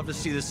 I'd love to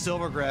see the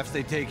silvergraphs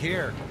they take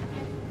here.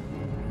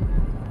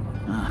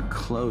 Ah,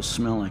 clothes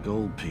smell like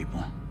old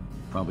people.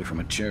 Probably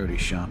from a charity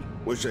shop.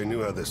 Wish I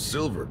knew how the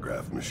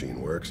silvergraph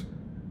machine works.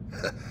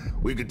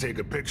 We could take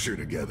a picture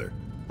together.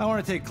 I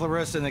want to take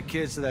Clarissa and the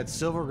kids to that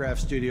silvergraph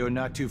studio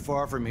not too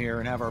far from here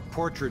and have our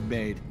portrait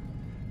made.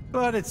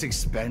 But it's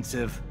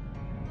expensive.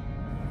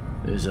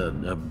 There's a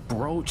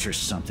brooch or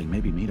something,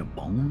 maybe made of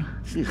bone?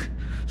 Ugh,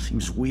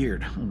 seems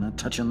weird. I'm not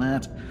touching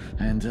that.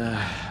 And,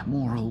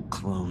 more old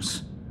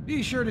clothes.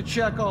 Be sure to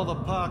check all the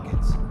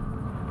pockets.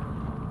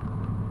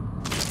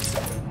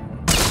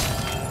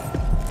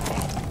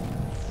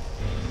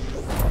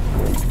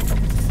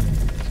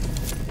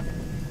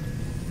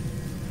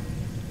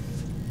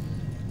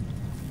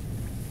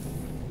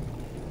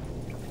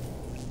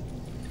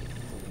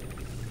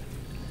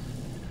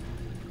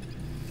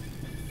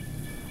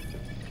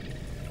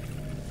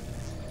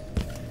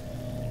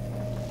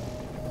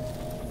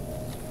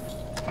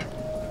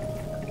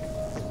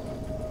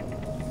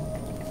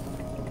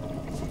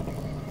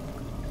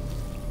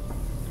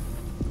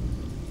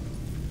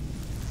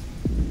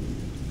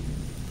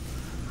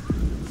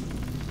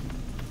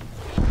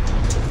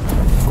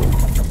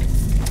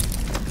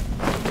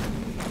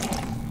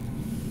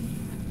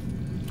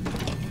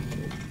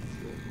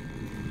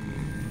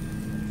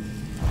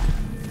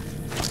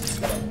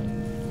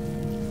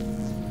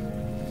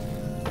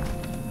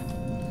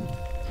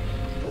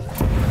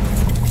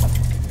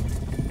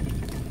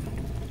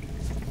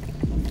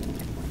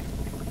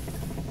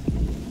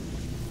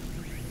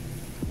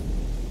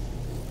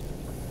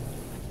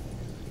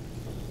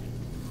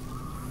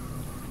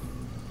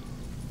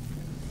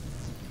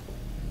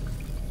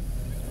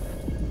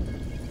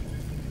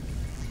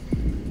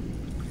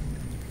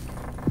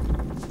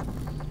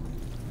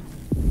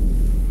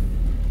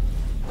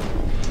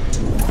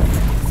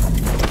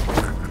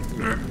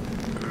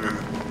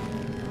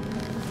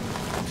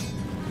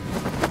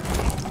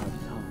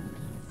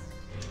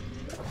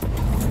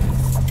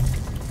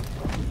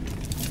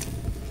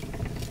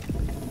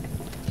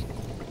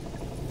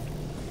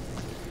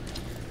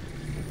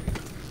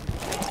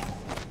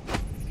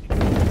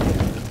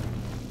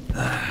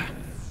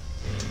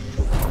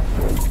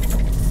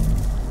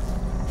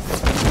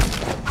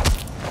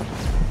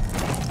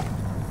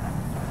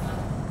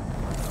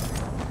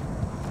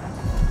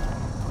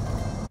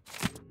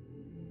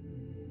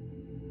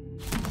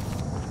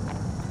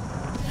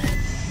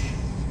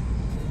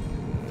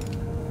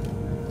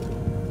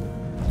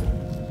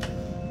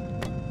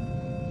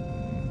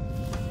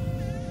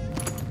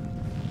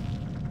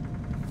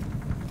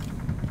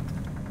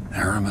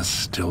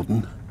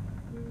 Stilton?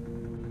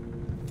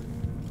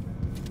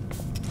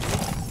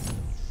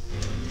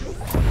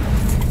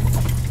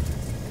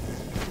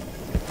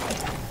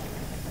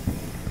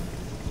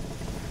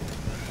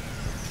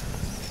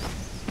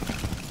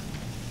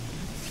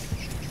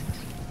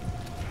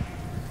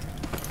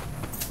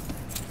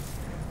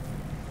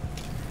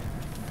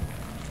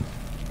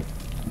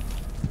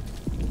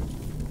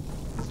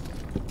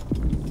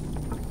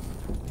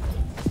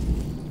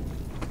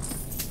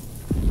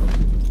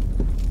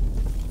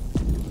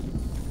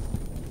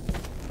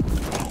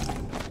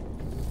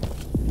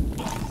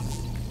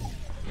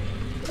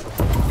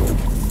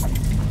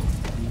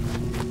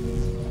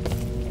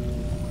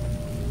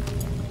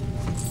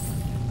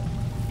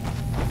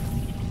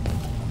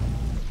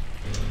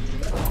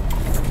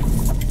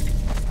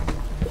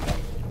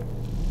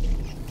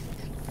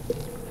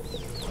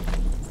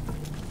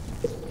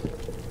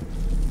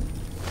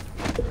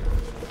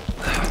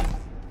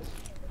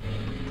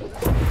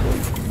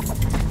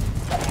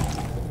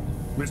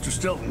 Mr.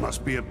 Stilton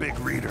must be a big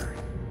reader.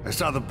 I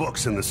saw the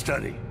books in the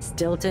study.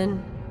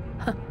 Stilton?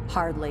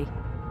 Hardly.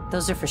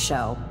 Those are for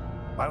show.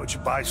 Why would you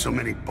buy so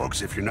many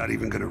books if you're not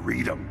even gonna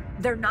read them?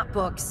 They're not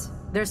books.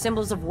 They're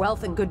symbols of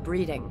wealth and good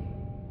breeding.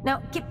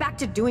 Now, get back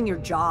to doing your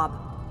job.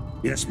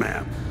 Yes,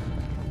 ma'am.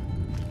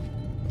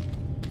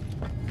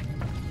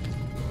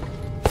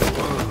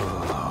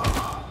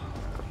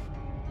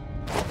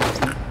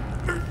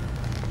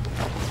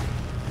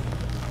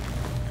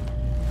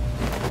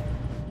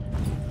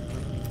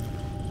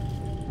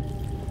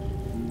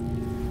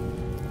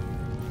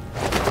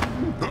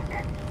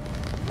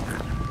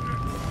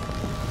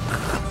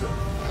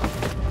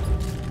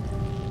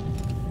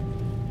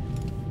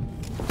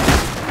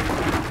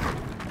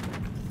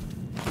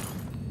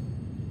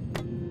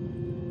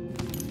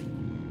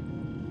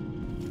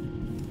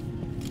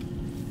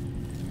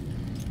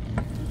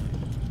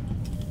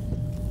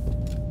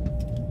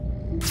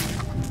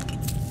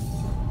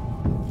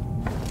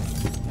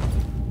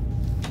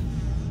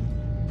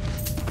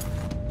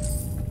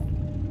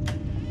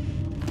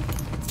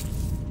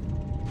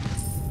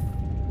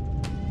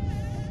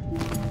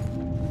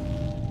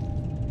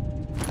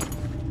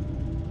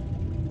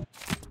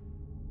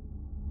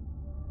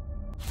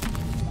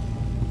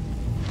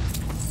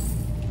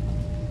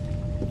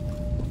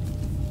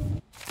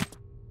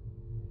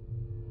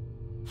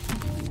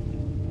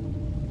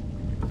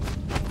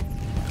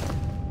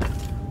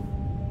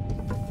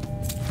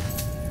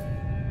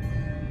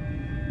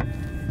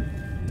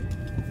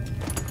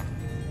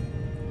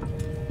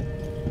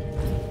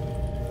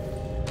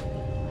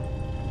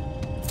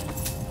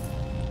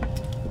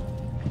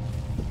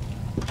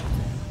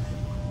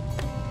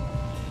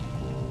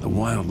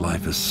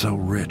 wildlife is so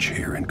rich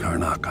here in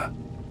Karnaca.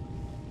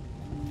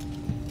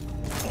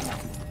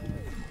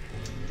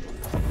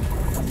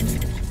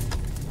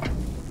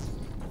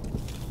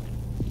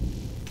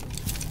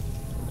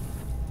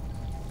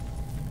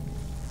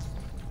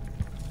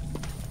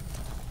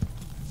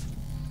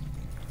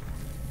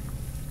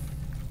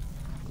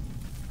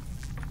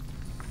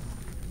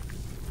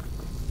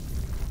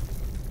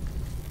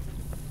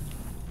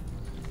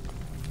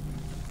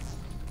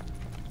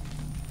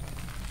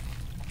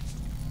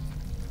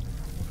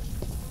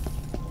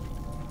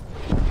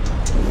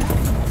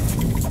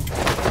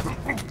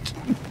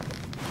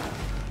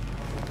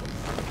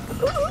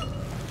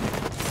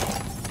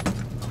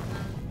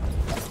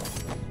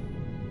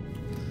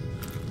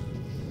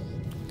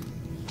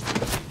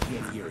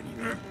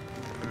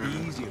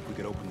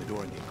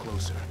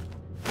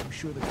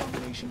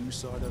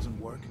 Doesn't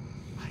work.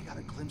 I got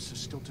a glimpse of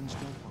Stilton's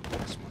notebook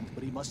last month,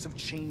 but he must have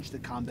changed the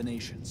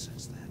combination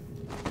since then.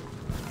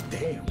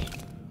 Damn.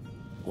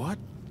 What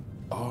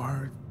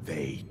are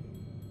they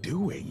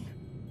doing?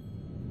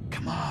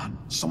 Come on,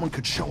 someone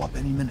could show up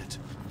any minute.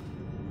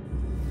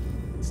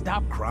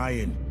 Stop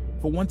crying.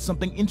 For once,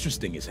 something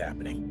interesting is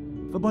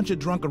happening. If a bunch of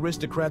drunk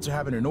aristocrats are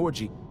having an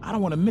orgy, I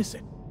don't want to miss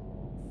it.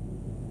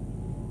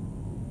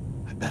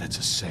 I bet it's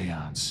a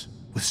seance,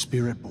 with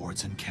spirit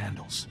boards and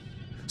candles.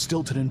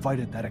 Stilton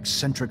invited that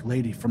eccentric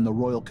lady from the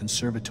Royal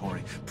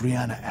Conservatory,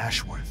 Brianna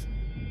Ashworth.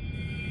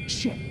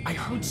 Shit, I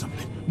heard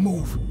something.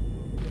 Move!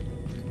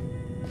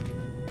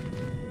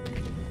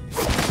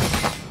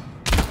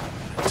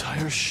 An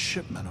entire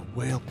shipment of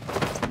Wale...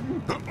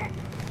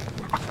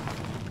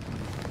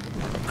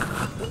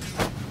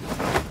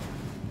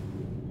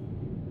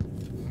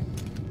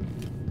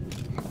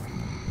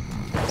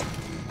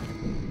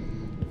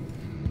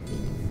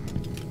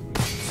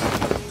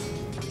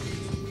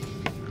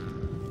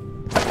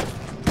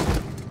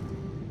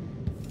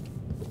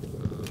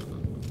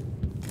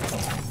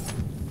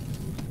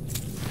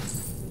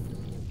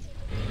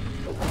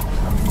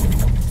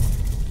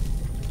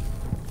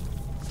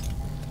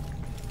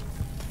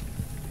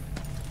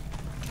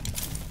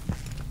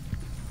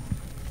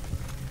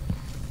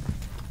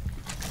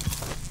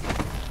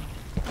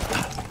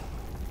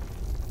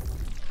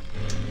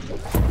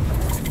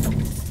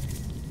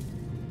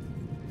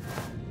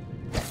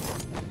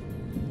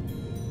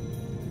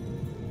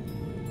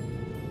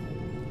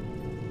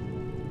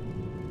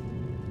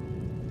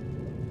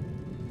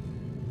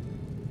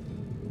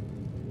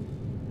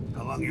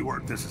 You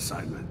worked this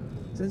assignment?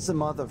 Since the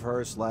month of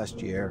Hearst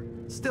last year.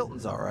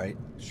 Stilton's all right.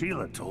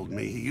 Sheila told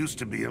me he used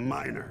to be a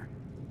miner.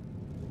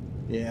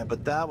 Yeah,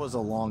 but that was a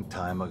long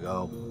time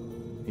ago.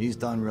 He's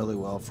done really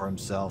well for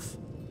himself.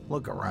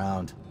 Look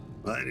around.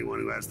 Well, anyone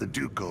who has the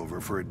Duke over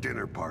for a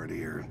dinner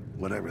party or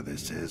whatever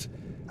this is,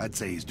 I'd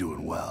say he's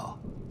doing well.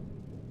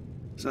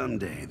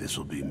 Someday this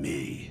will be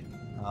me.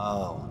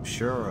 Oh, I'm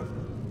sure of it.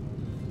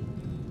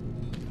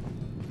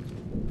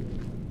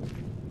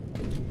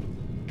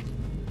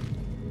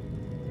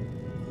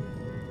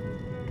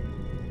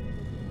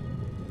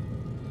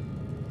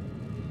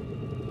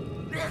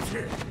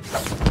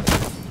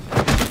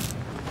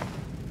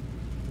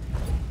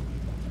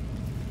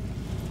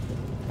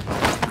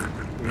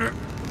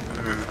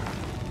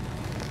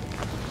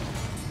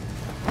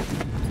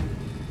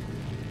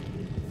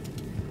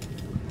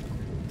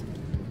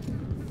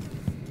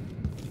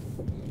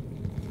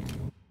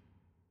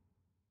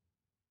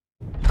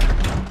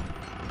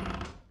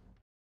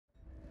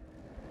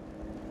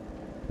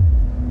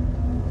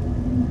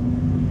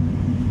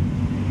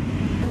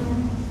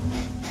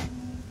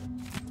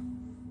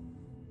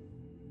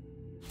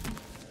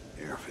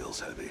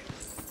 Heavy.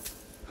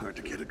 Hard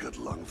to get a good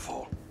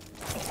lungful.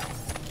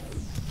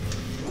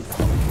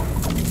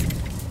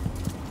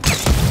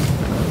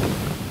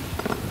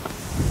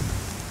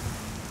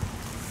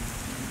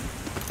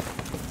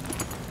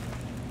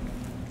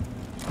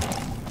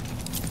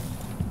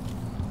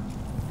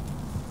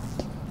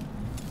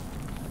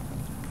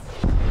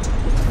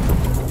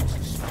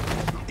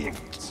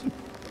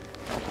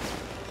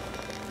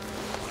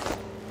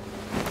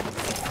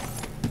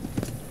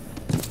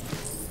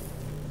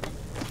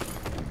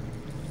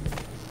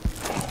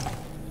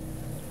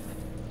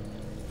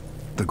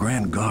 The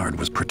Grand Guard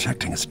was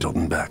protecting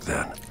Stilton back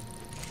then.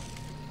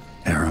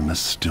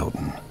 Aramis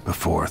Stilton,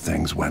 before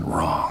things went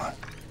wrong.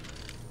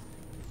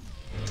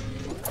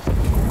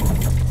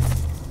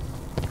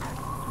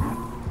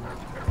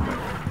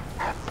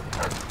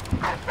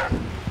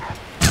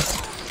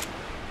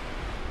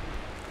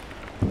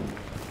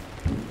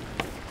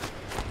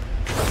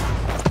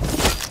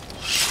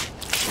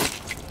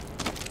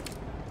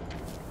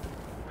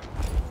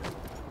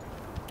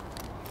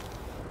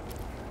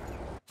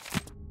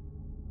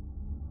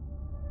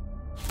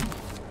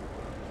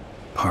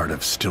 Part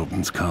of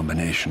Stilton's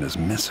combination is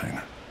missing.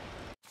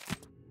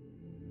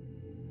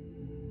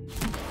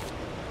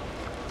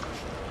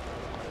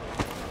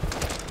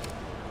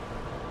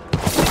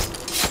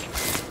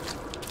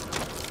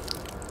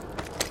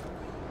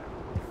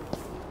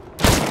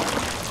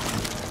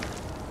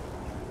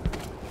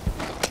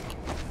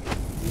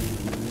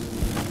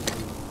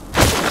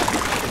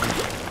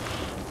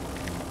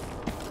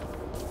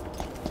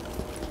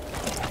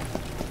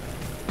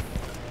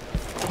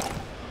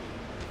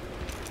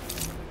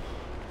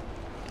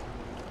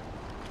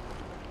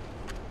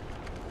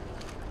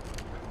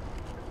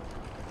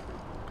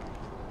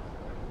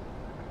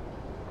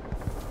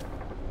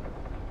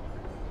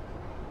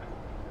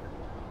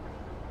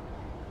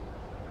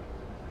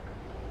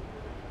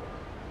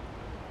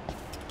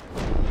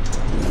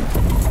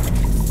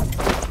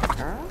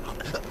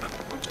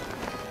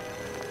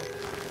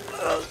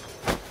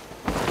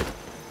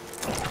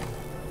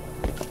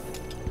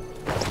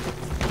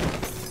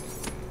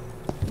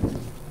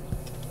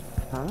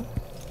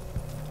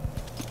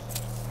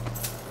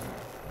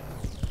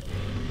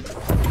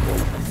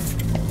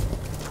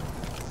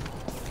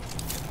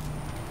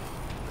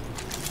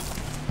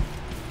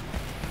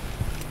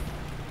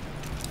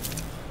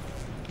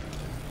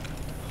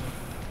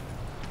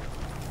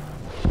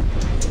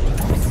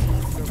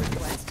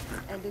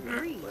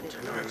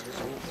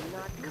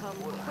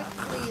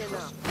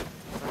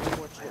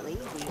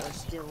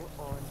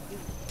 on you.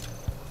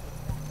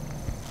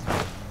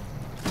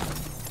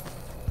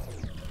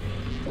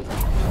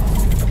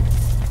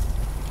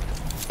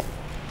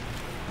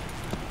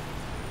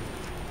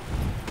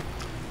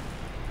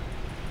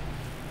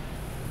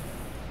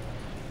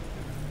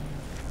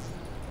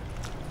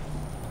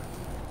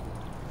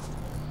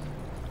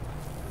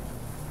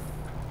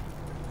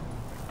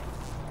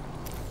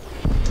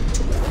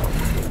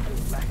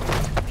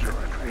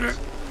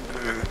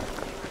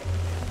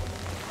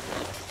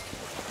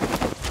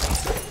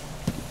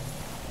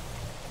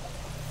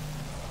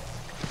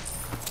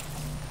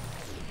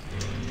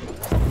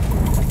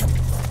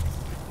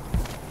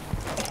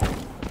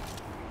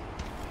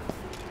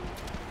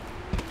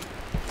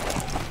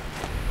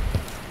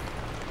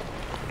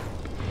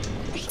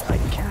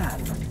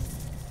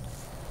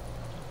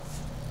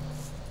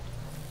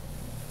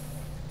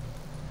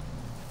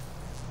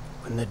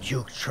 When the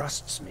Duke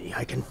trusts me,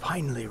 I can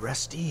finally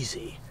rest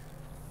easy.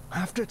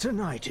 After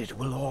tonight, it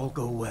will all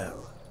go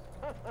well.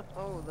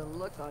 Oh, the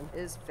look on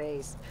his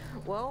face.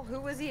 Well, who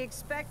was he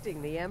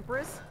expecting, the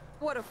Empress?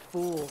 What a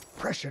fool.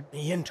 Pressured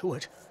me into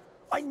it.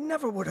 I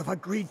never would have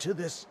agreed to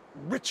this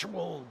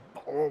ritual,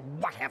 or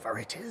whatever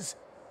it is.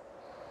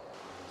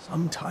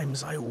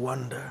 Sometimes I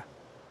wonder,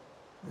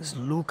 is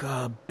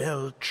Luca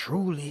Bell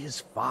truly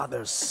his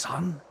father's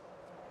son?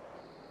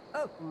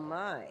 Oh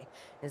my,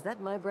 is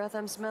that my breath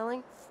I'm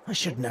smelling? I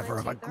should never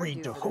have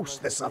agreed to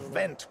host this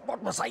event.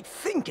 What was I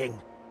thinking?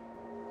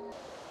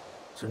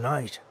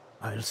 Tonight,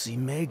 I'll see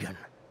Megan,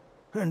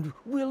 and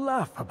we'll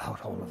laugh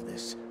about all of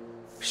this.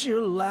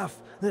 She'll laugh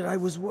that I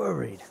was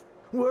worried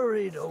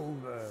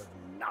over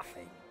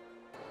nothing.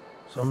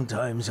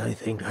 Sometimes I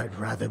think I'd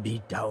rather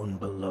be down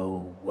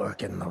below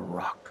working the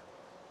rock.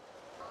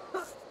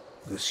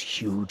 This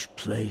huge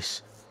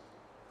place,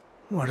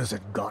 what has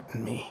it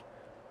gotten me?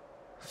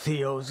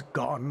 Theo's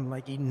gone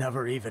like he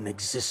never even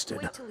existed.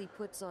 Wait till he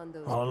puts on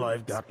those All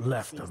I've boots. got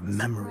left Sees are the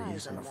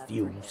memories surprise and on a that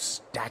few frame.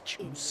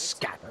 statues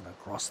scattered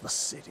across the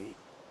city.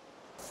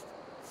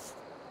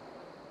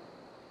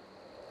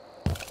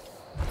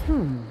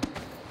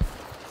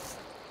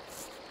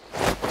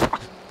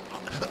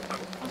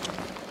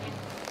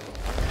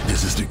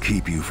 This is to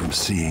keep you from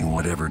seeing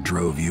whatever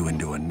drove you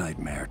into a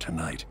nightmare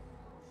tonight.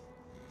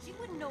 She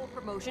wouldn't know a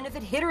promotion if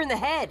it hit her in the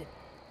head.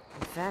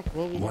 In fact,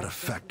 maybe What that's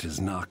effect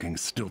is knocking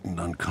Stilton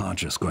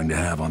unconscious going to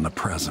have on the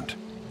present?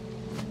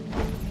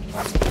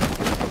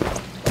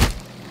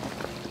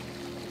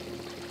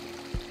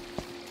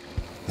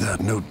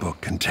 That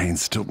notebook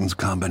contains Stilton's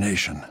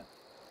combination.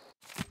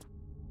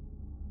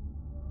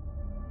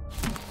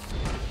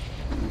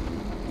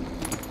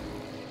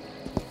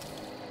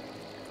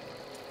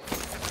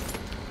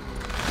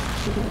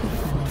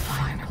 Full of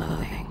fine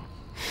clothing,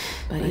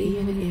 but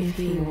even if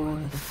he wore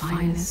the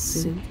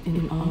finest suit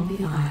in all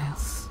the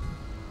Isles,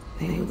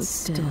 they would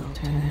still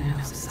turn their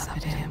noses up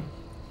at him.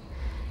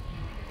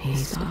 He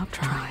stopped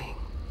trying.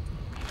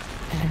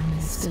 And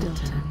Miss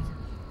Stilton,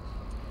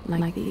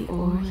 like the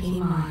ore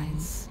he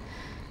mines,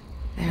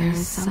 there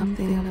is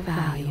something of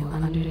value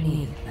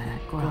underneath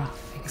that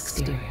gruff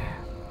exterior.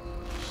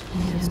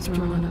 He has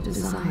drawn up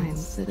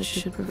designs that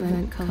should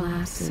prevent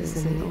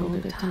collapses in the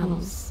older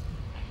tunnels.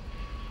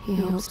 He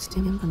hopes to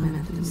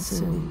implement them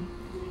soon.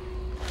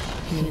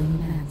 He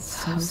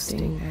laments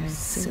hosting their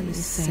silly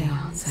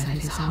seance at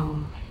his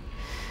home.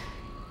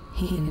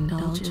 He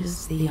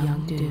indulges the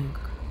young Duke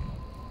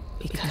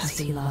because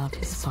he loved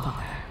his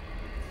father.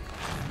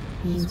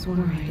 He's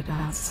worried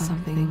about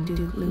something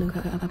Duke Luca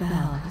Abel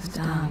has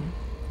done.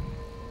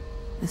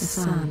 The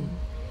son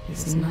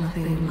is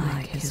nothing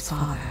like his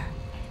father.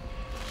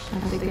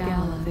 At the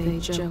gala, they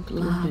joked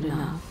loud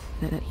enough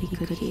that he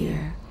could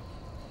hear.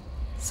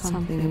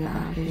 Something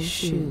about his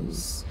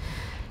shoes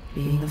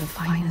being the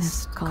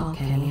finest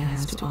Culcan he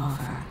has to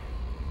offer.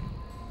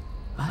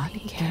 But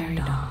he carried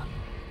on.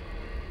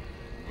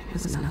 It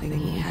was nothing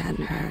he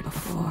hadn't heard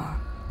before.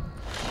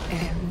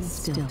 Aaron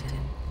Stilton,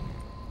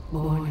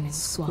 born in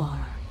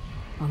squalor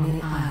on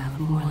the Isle of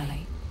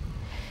Morley.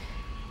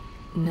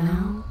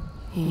 Now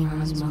he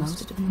runs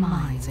most of the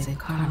mines at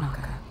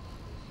Karnaca.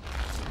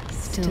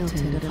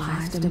 Stilton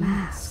devised a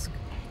mask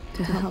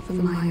to help the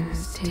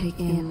miners take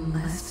in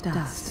less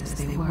dust as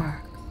they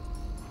work.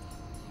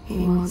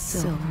 He wants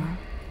silver,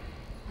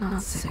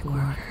 not sick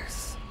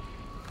workers.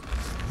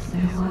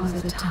 There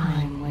was a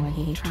time when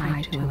he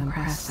tried to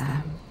impress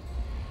them,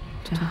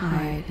 to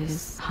hide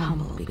his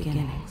humble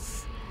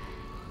beginnings.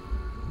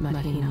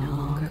 But he no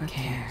longer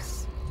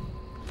cares.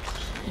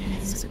 There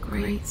is a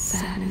great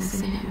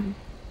sadness in him.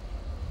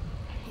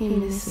 He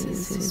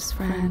misses his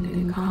friend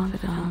and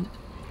confidant,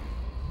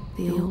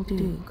 the old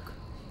Duke,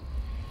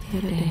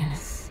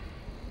 Theodanis.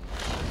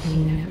 He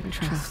never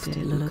trusted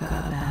Luca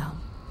Abel.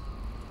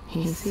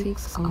 He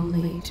seeks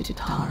only to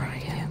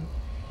tolerate him.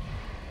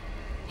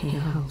 He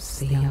hopes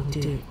the young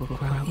Duke will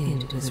grow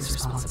into his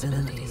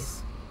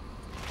responsibilities.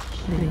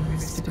 The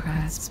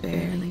aristocrats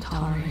barely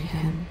tolerate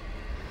him,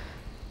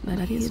 but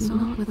he is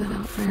not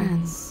without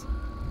friends.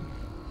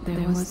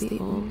 There was the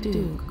old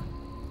Duke,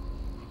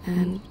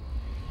 and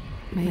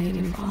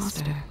Megan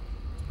Foster.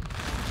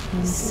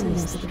 This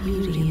is the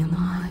beauty in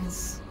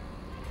lines.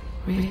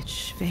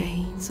 Rich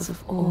veins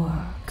of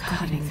ore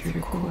cutting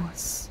through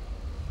quartz.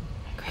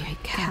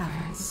 Great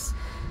caverns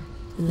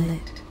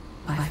lit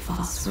by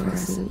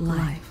phosphorescent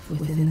life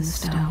within the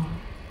stone.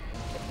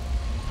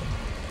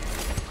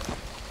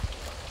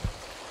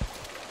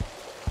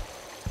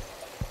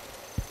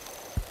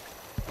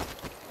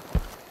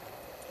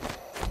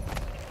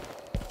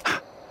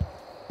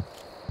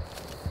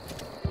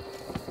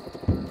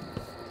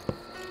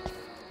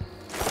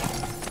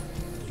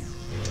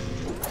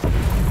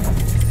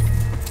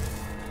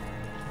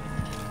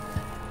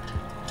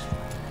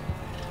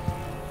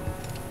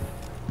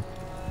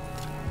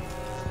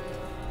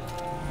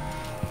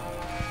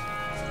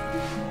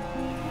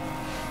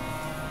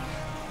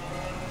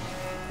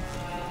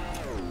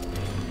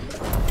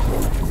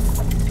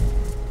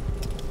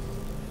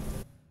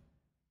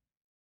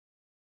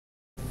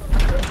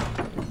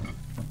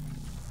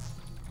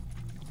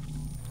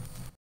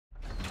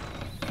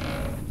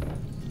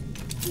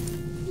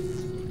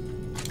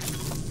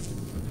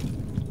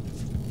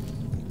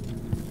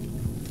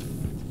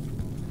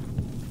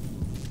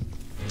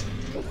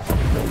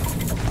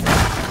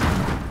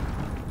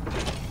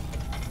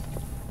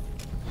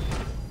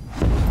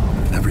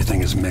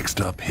 Everything is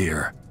mixed up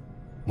here.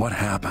 What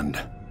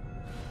happened?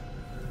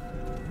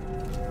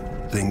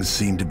 Things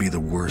seem to be the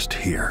worst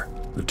here.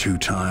 The two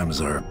times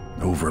are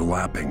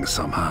overlapping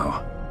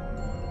somehow.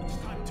 It's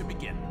time to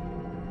begin.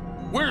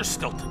 Where's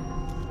Stilton?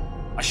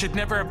 I should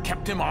never have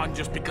kept him on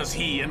just because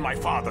he and my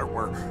father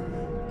were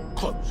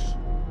close.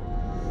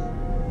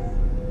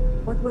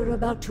 What we're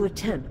about to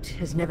attempt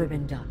has never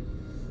been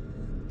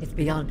done. It's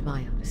beyond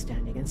my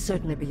understanding, and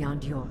certainly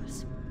beyond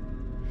yours.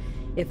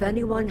 If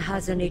anyone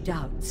has any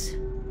doubts,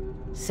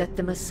 set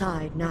them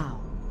aside now.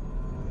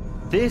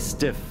 This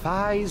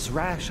defies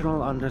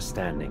rational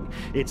understanding.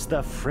 It's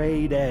the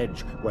frayed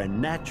edge where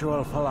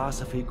natural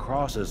philosophy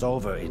crosses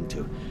over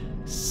into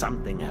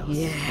something else.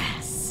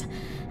 Yes,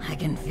 I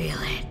can feel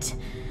it.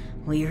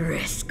 We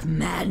risk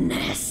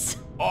madness.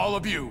 All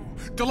of you,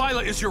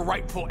 Delilah is your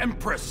rightful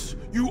empress.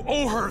 You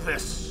owe her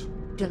this.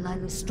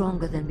 Delilah's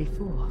stronger than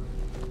before.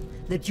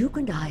 The Duke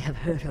and I have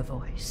heard her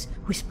voice,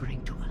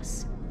 whispering to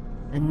us.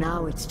 And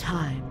now it's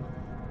time.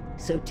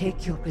 So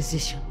take your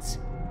positions.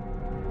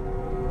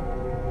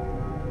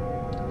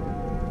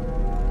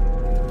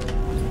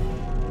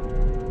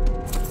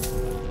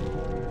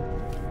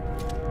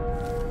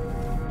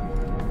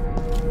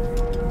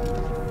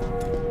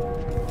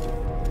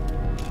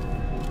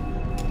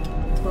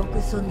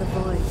 Focus on the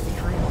void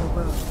behind the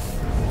world.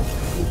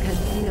 You can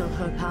feel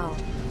her power,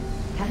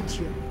 can't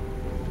you?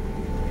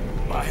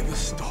 By the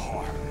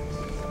stars.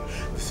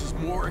 This is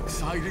more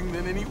exciting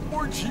than any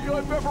orgy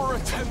I've ever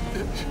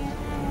attended.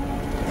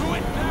 Do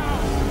it now!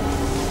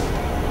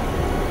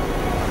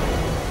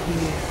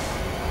 Here,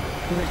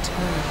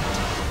 returned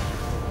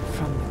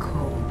from the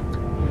cold,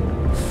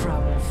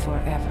 from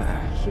forever.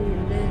 She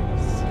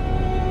lives.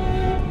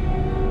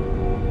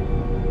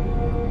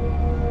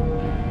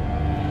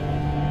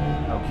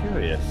 How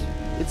curious.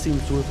 It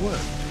seems to have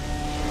worked.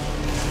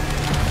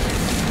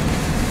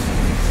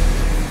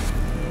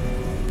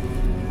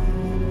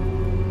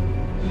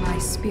 My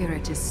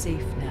spirit is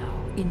safe now,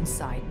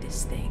 inside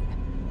this thing.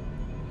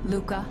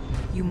 Luca,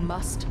 you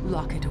must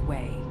lock it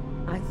away.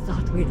 I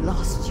thought we'd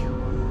lost you.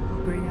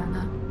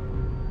 Brianna,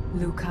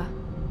 Luca,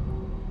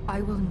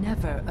 I will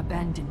never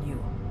abandon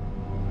you.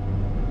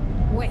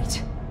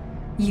 Wait!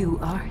 You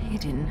are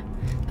hidden,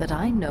 but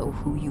I know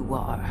who you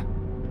are.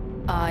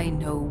 I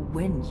know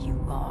when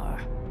you are.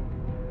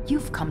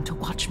 You've come to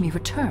watch me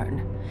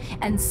return,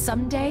 and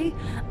someday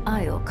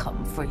I'll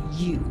come for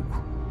you.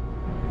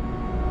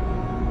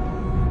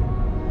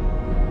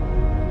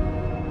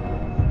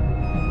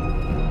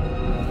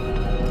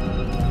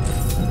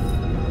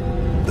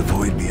 The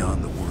void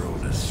beyond the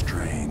world is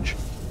strange.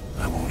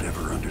 I won't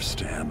ever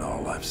understand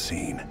all I've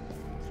seen.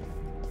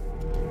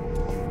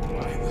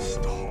 By the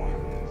stars.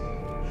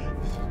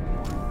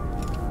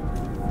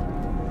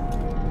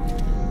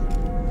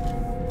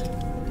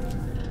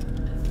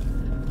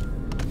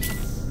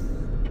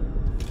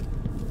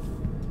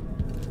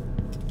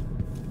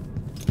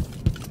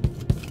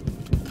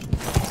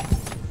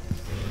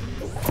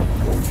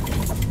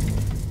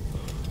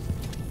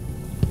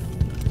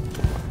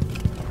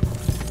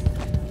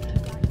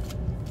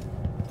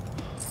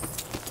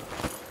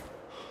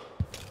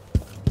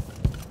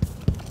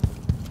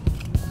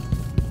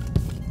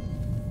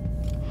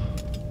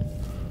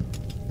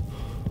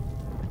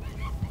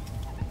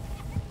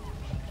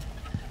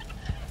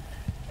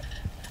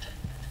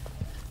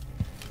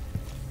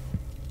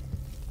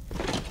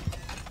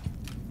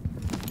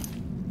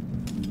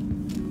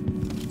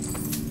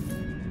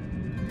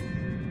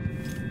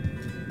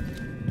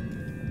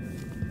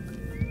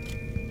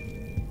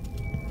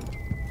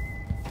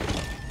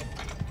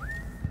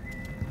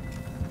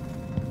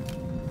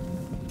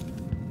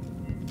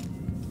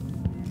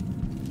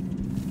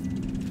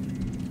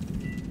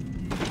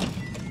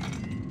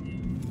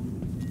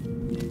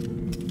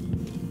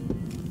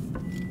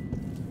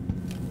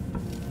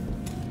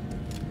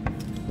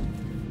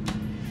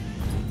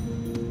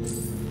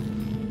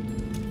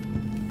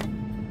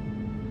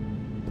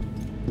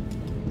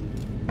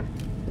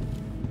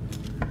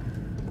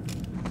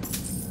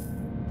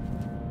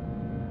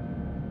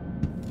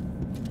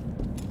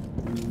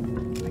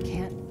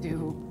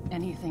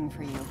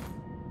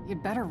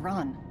 You'd better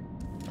run.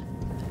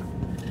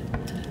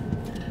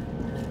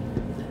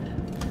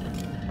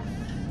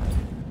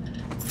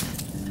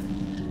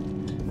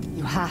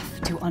 You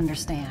have to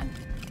understand.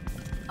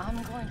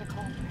 I'm going to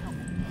call for help.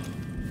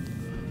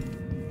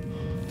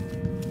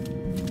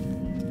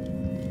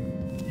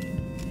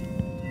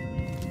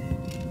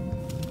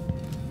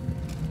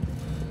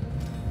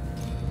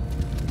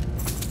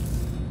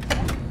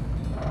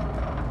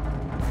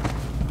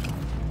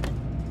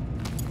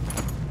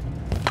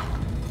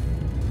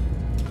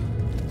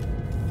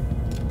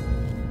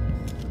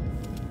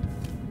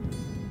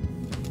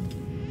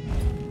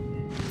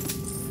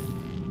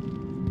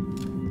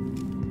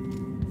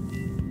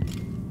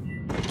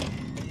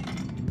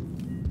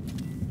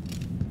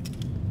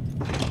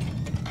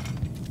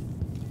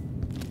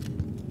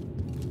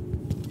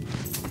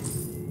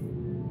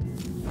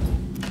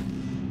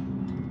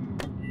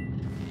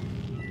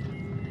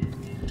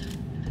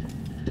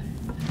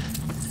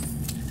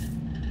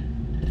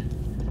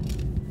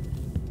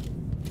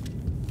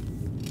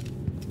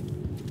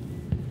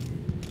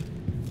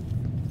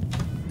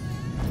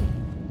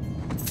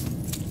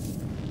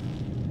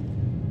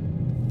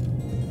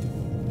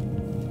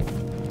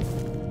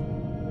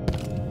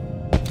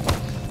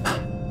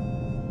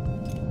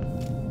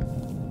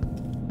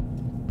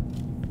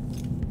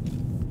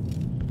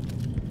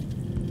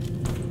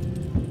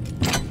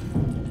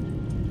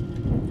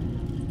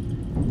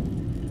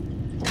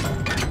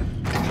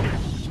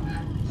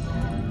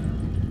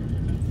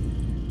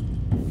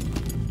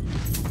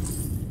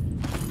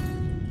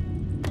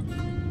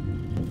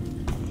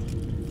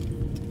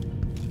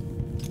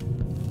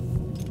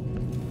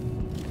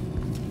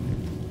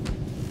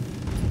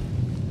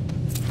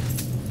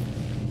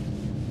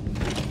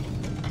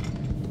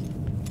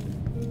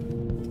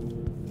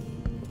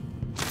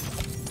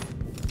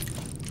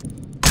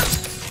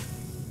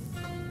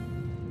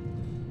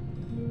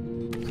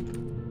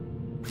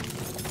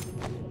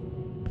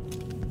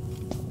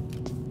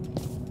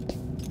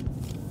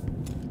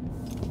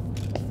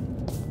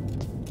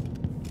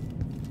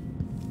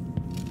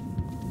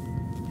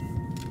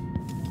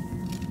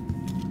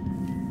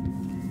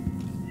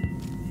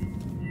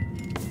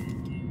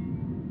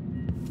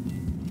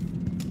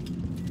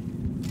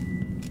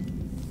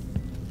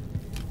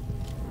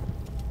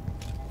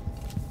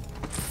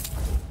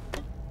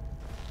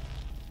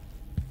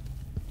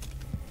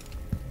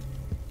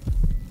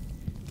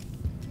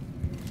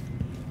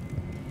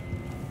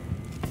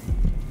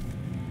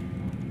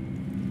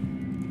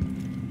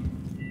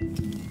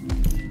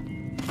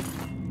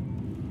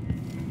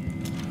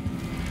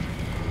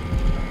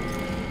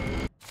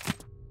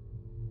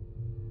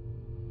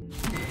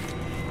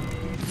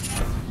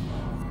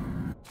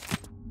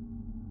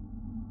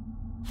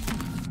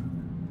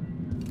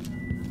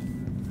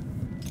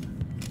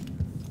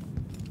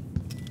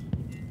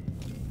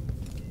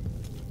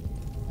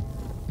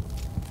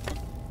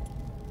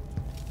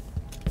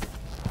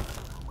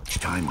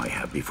 Time I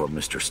have before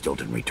Mr.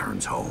 Stilton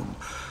returns home.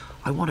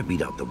 I want to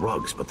beat out the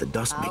rugs, but the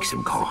dust makes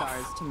him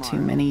cough.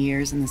 Too many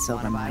years in the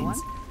silver mines.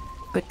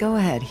 But go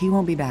ahead, he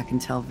won't be back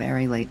until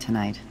very late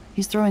tonight.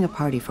 He's throwing a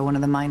party for one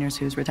of the miners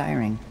who's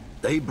retiring.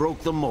 They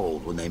broke the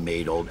mold when they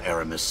made old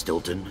Aramis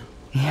Stilton.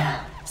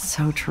 Yeah,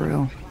 so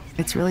true.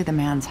 It's really the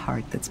man's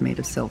heart that's made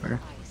of silver.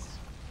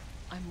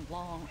 I'm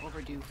long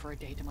overdue for a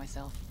day to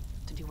myself,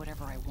 to do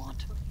whatever I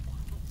want.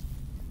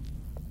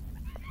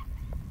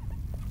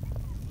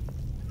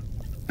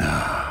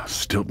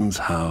 Stilton's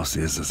house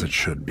is as it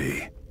should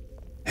be.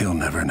 He'll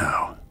never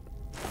know.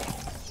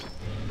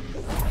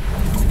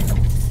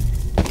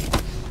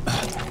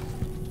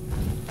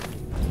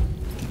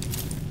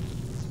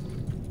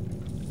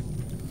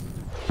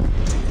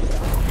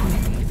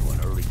 An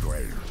early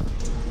grave.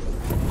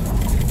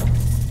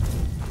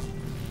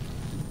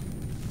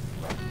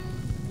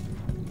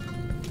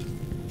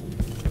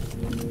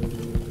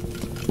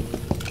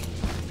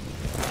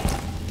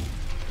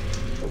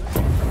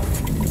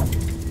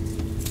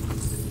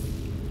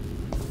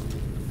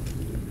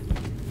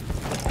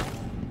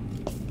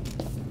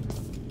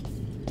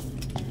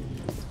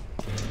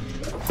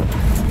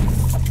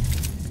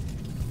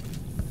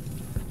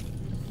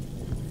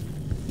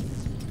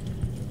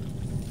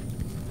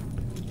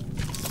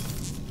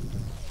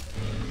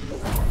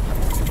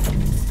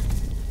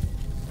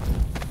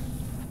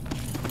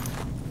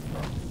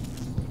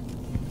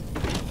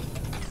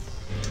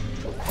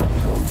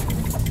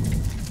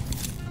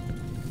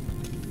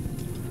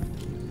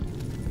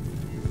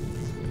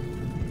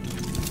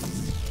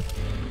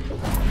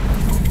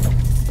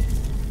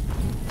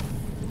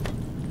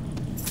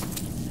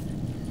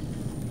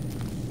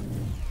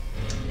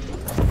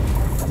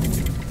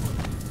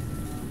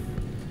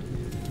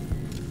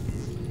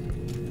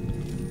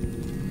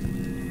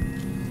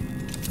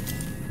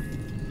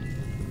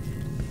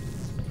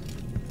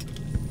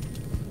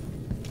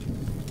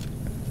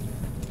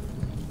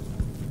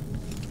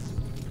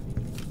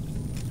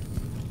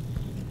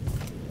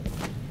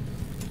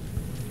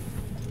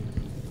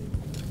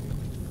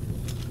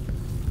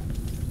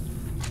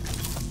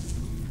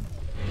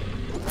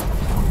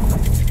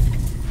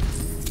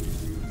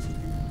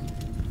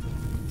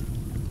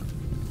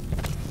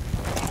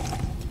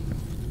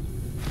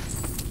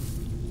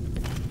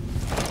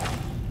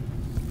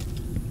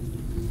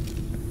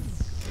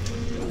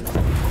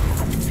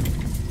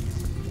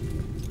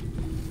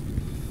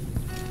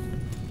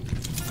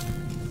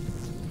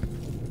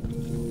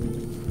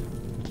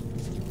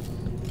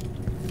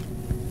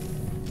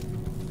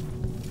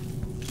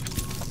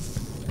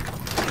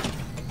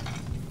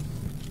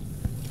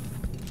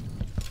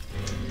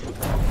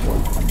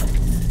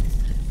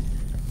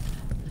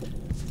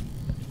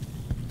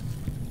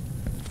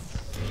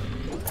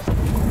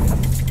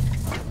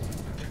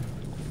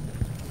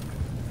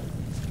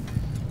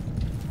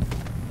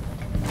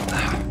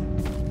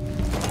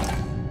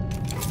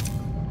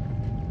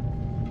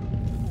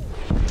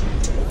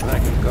 I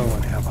could go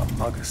and have a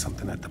mug or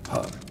something at the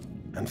pub,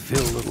 and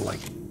feel a little like...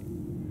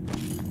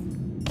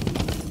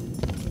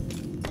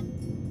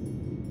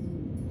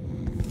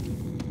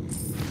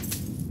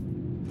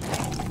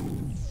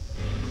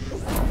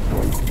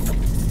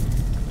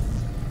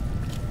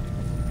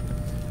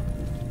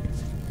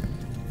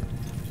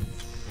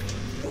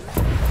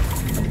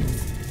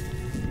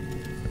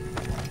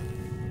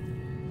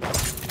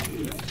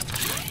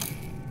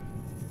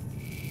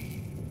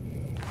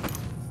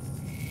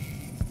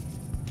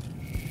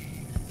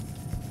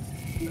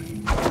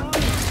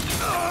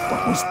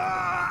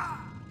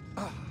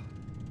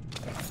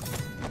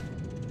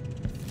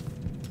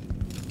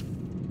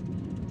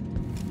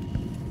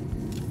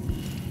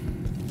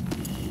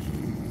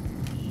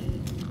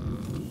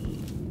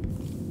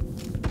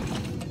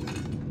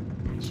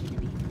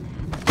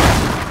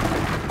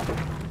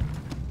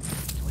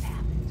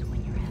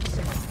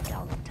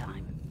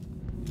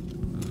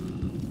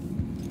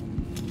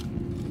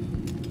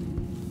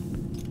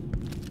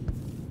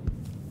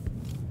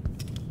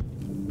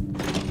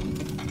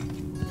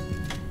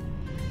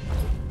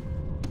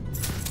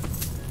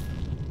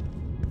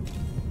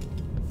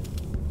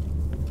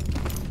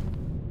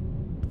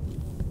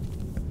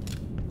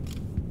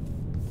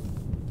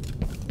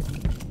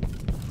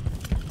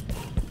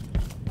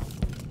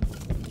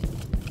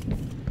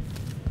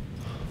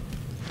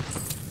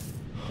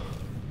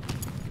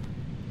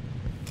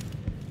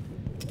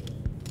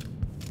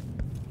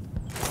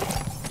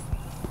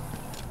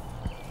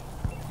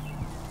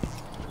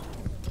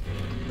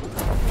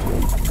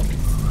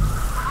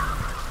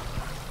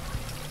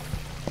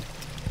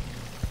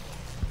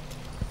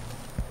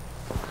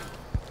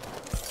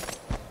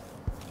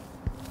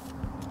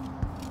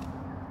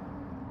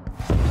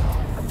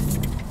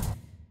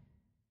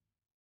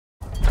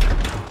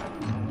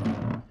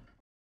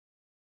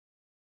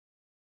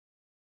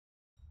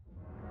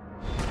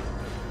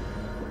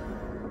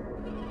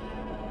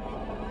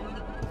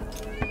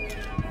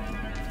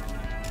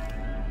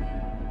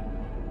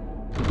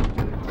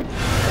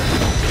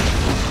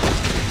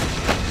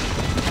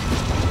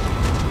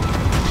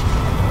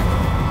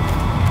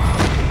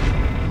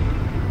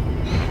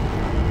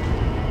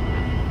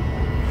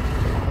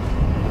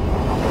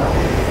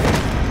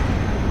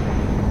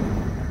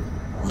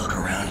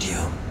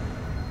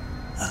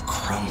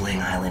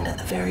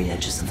 very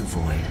edges of the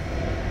void.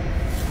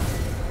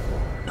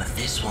 But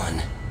this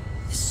one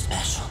is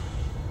special.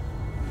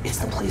 It's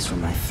the place where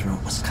my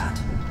throat was cut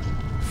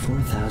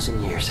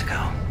 4,000 years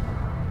ago.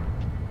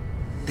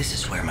 This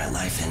is where my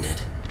life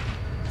ended,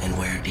 and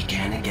where it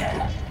began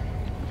again.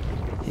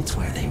 It's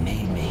where they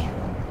made me.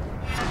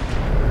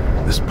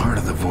 This part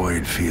of the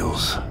void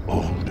feels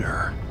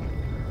older.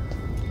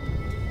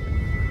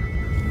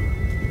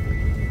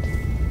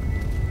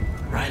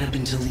 Right up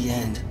until the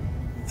end,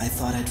 I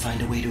thought I'd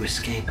find a way to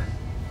escape.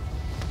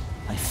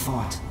 I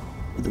fought,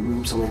 but the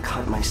rooms only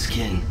cut my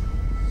skin,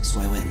 so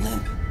I went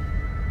limp.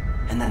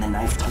 And then the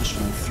knife touched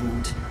my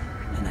throat,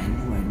 and I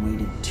knew I'd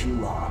waited too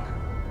long.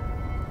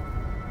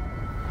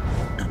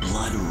 The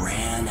blood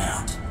ran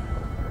out,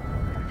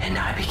 and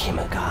I became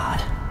a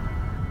god.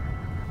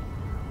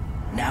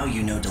 Now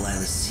you know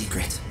Delilah's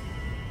secret.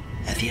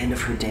 At the end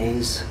of her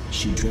days,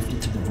 she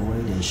drifted through the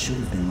void and should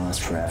have been lost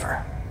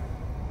forever.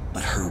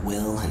 But her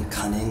will and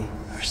cunning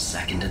are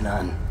second to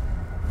none.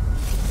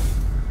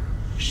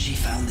 She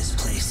found this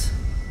place,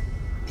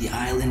 the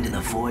island in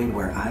the void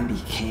where I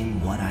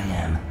became what I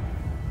am.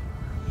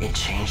 It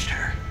changed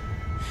her,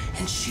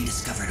 and she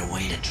discovered a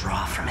way to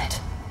draw from it,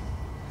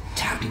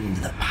 tapping into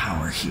the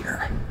power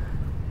here.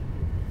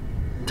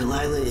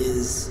 Delilah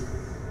is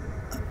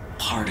a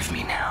part of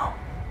me now,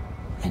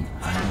 and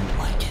I don't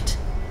like it.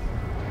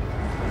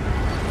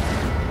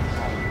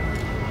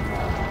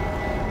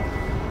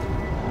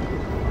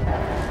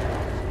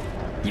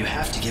 You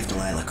have to give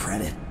Delilah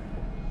credit.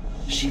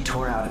 She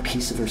tore out a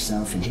piece of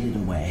herself and hid it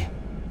away,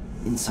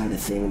 inside a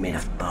thing made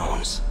of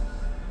bones.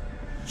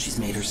 She's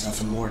made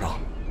herself immortal.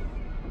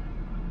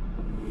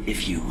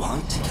 If you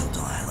want to kill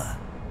Delilah,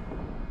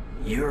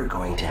 you're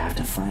going to have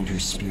to find her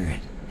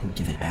spirit and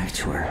give it back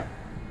to her.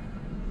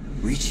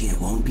 Reaching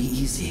it won't be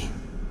easy,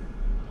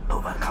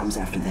 but what comes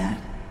after that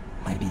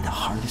might be the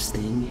hardest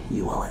thing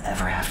you will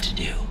ever have to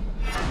do.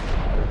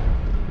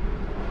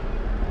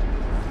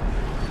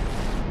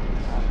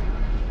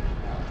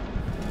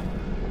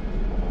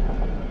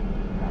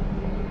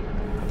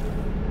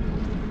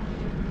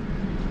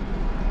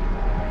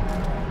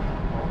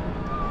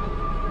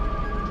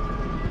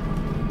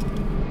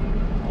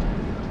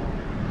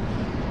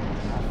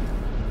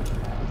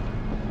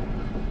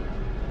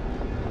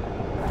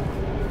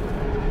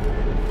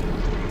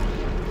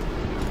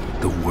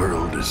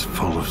 Is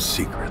full of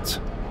secrets.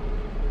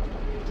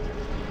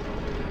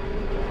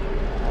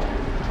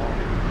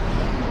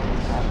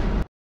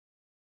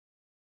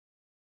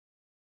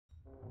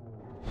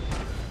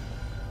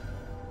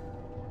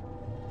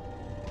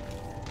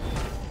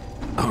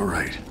 All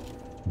right,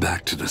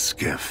 back to the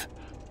skiff.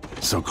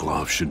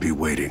 Sokolov should be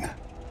waiting.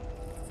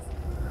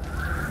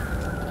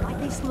 Why'd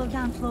they slow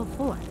down flow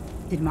 4?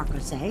 Did Marco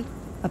say?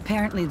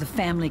 Apparently the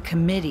family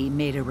committee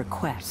made a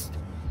request.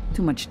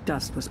 Too much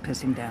dust was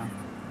pissing down.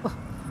 Well,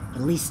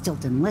 at least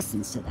Stilton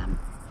listens to them.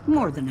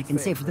 More than I can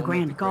say for the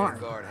Grand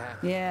Guard.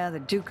 Yeah, the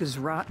Duke is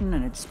rotten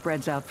and it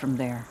spreads out from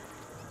there.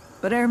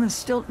 But Aramis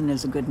Stilton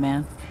is a good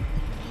man.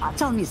 I'll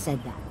tell him you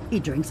said that. He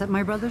drinks at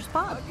my brother's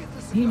pub.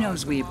 He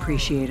knows we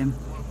appreciate him.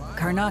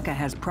 Karnaca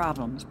has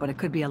problems, but it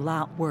could be a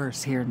lot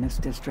worse here in this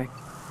district.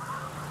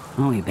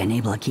 Oh, we've been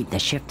able to keep the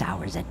shift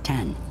hours at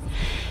 10.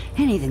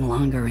 Anything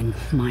longer and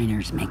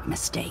miners make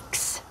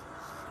mistakes.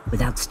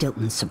 Without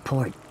Stilton's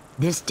support,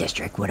 this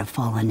district would have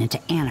fallen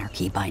into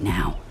anarchy by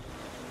now.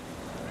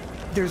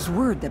 There's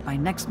word that by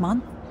next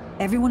month,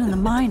 everyone in the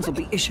mines will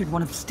be issued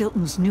one of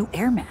Stilton's new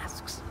air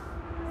masks.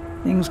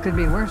 Things could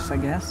be worse, I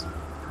guess.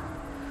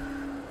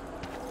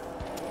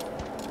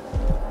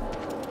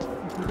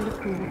 Completed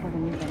approval for the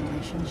new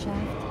ventilation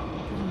shaft.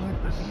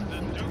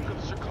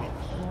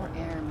 More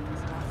air means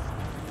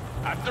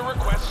less. At the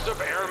request of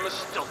Aramis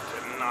Stilton,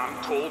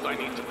 I'm told I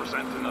need to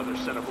present another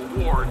set of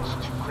awards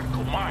to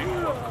critical mine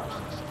workers.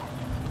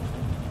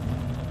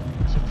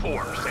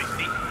 For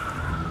safety.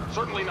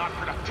 Certainly not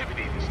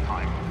productivity this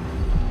time.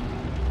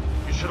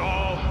 You should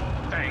all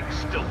thank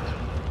Stilton.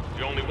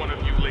 The only one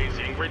of you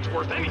lazy ingrates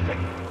worth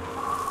anything.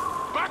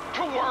 Back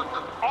to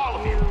work, all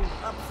of you.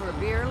 Up for a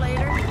beer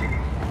later?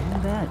 I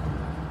bet.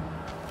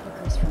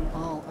 Workers from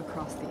all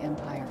across the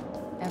Empire.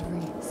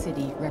 Every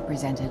city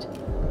represented.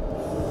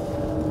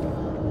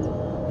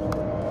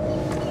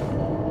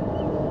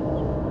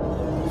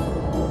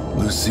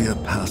 Lucia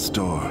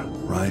Pastor,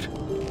 right?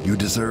 You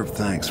deserve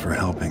thanks for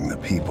helping the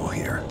people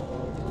here.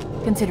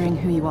 Considering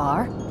who you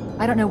are,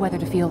 I don't know whether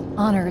to feel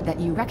honored that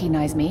you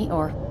recognize me,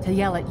 or to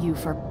yell at you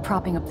for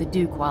propping up the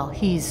Duke while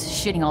he's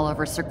shitting all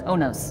over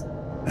Serkonos.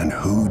 And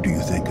who do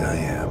you think I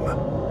am?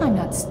 I'm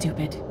not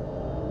stupid.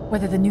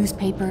 Whether the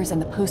newspapers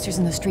and the posters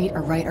in the street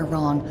are right or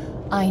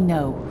wrong, I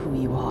know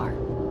who you are.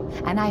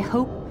 And I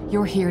hope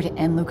you're here to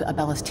end Luca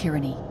Abella's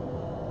tyranny.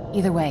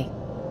 Either way,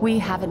 we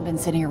haven't been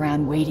sitting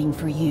around waiting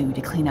for you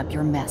to clean up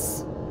your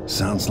mess.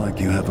 Sounds like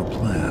you have a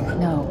plan.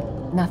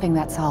 No, nothing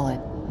that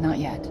solid. Not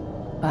yet.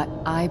 But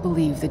I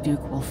believe the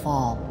Duke will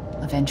fall,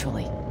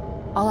 eventually.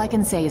 All I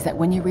can say is that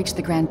when you reach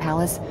the Grand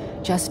Palace,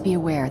 just be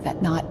aware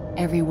that not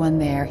everyone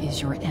there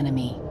is your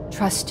enemy.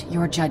 Trust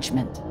your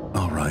judgment.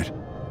 All right.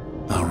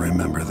 I'll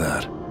remember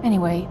that.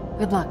 Anyway,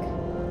 good luck.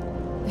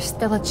 There's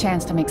still a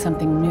chance to make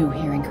something new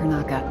here in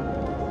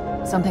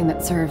Karnaca. Something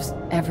that serves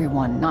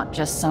everyone, not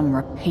just some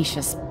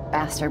rapacious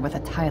bastard with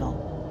a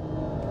title.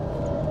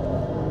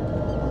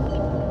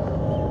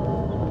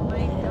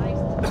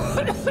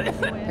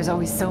 There's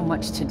always so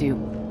much to do,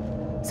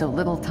 so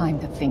little time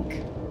to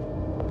think.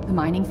 The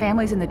mining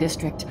families in the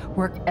district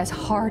work as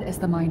hard as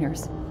the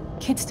miners.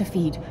 Kids to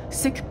feed,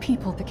 sick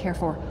people to care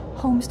for,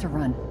 homes to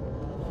run.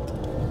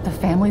 The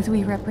families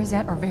we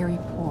represent are very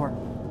poor,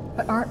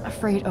 but aren't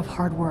afraid of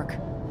hard work.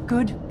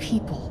 Good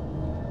people.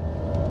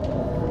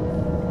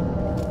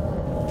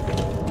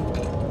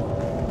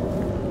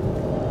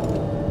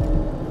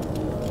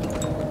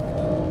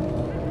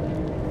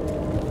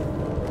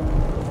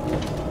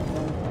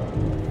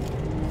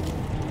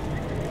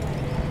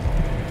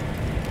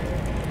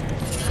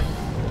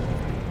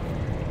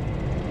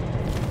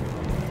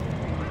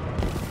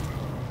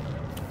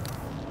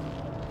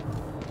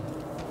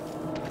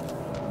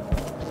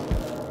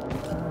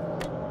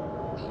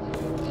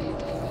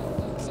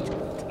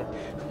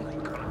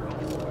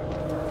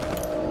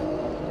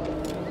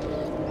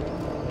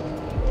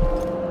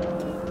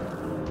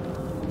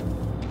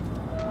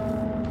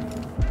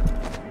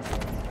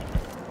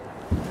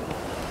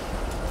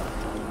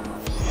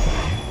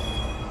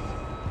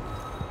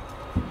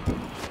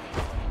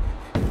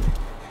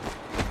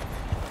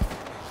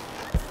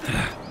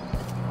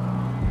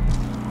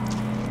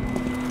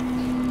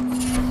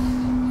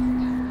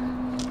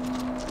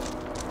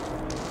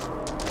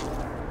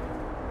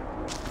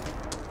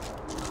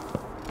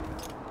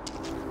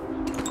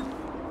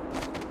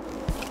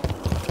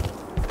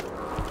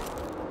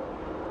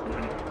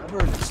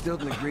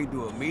 Stilton agreed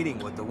to a meeting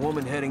with the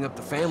woman heading up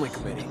the family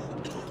committee.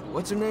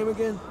 What's her name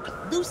again?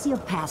 Lucia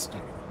Pastor.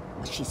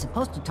 Well, she's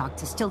supposed to talk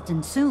to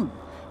Stilton soon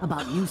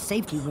about new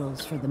safety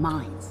rules for the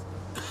mines.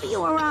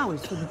 Fewer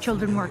hours for the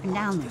children working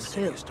down there,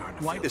 too.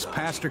 Why does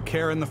Pastor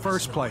care in the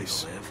first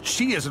place?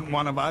 She isn't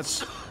one of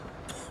us.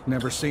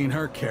 Never seen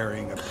her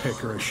carrying a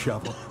pick or a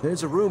shovel.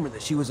 There's a rumor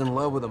that she was in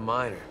love with a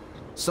miner.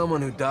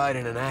 Someone who died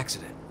in an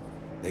accident.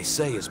 They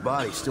say his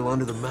body's still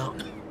under the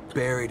mountain,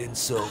 buried in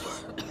silver.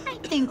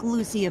 I think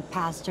Lucia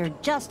Pastor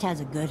just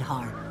has a good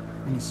heart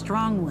and a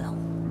strong will.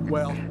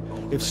 Well,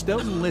 if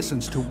Stilton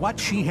listens to what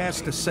she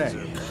has to say,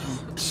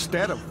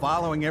 instead of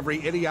following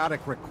every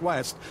idiotic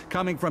request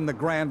coming from the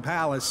Grand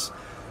Palace,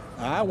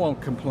 I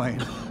won't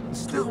complain.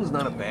 Stilton's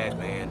not a bad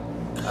man.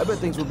 I bet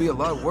things would be a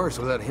lot worse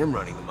without him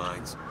running the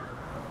mines.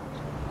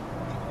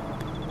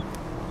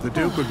 The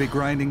Duke would be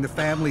grinding the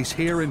families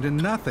here into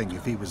nothing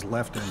if he was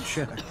left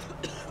unchecked.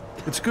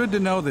 It's good to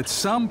know that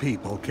some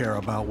people care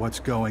about what's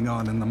going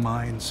on in the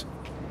mines.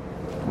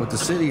 With the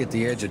city at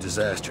the edge of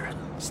disaster,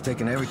 It's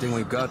taking everything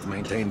we've got to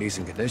maintain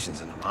decent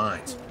conditions in the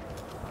mines.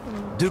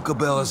 Duke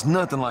Bell is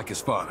nothing like his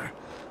father.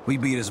 We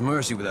beat his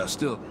Mercy without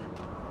Stilton.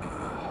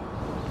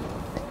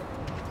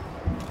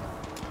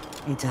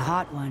 It's a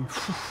hot one.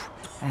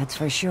 That's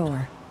for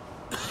sure.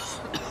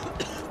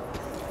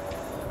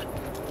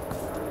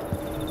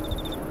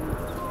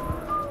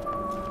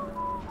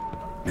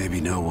 Maybe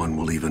no one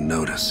will even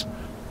notice,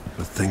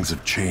 but things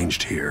have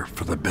changed here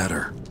for the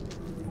better.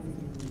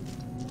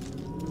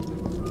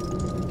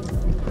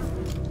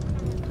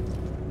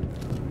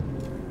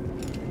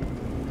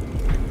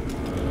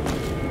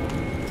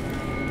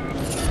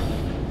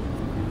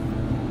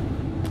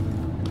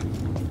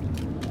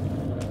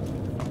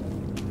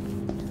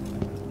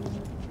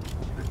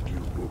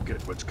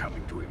 What's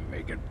coming to him,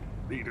 Megan.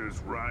 Leaders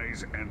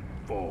rise and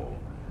fall.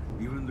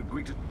 Even the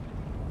greatest...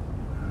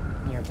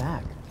 You're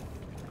back.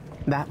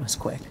 That was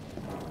quick.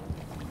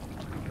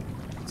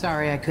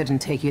 Sorry I couldn't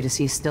take you to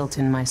see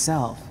Stilton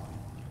myself,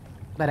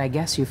 but I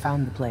guess you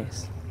found the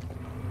place.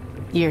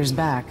 Years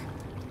back,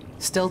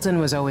 Stilton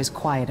was always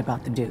quiet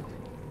about the Duke.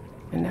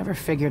 I never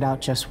figured out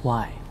just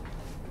why.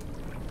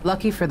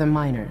 Lucky for the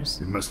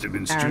miners, It must have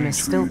been Aramis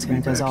strange for you to Stilton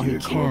be does back all here,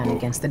 he can Corvo.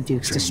 against the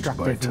Duke's Changed by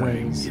destructive time,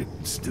 ways. Yet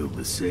still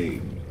the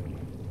same.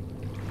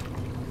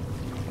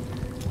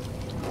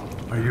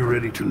 Are you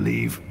ready to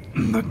leave?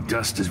 The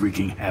dust is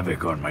wreaking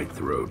havoc on my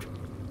throat.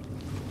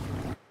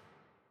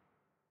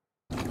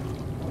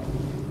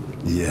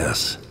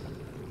 Yes.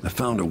 I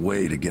found a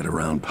way to get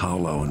around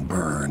Paolo and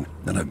Byrne,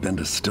 and I've been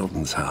to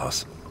Stilton's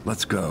house.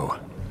 Let's go.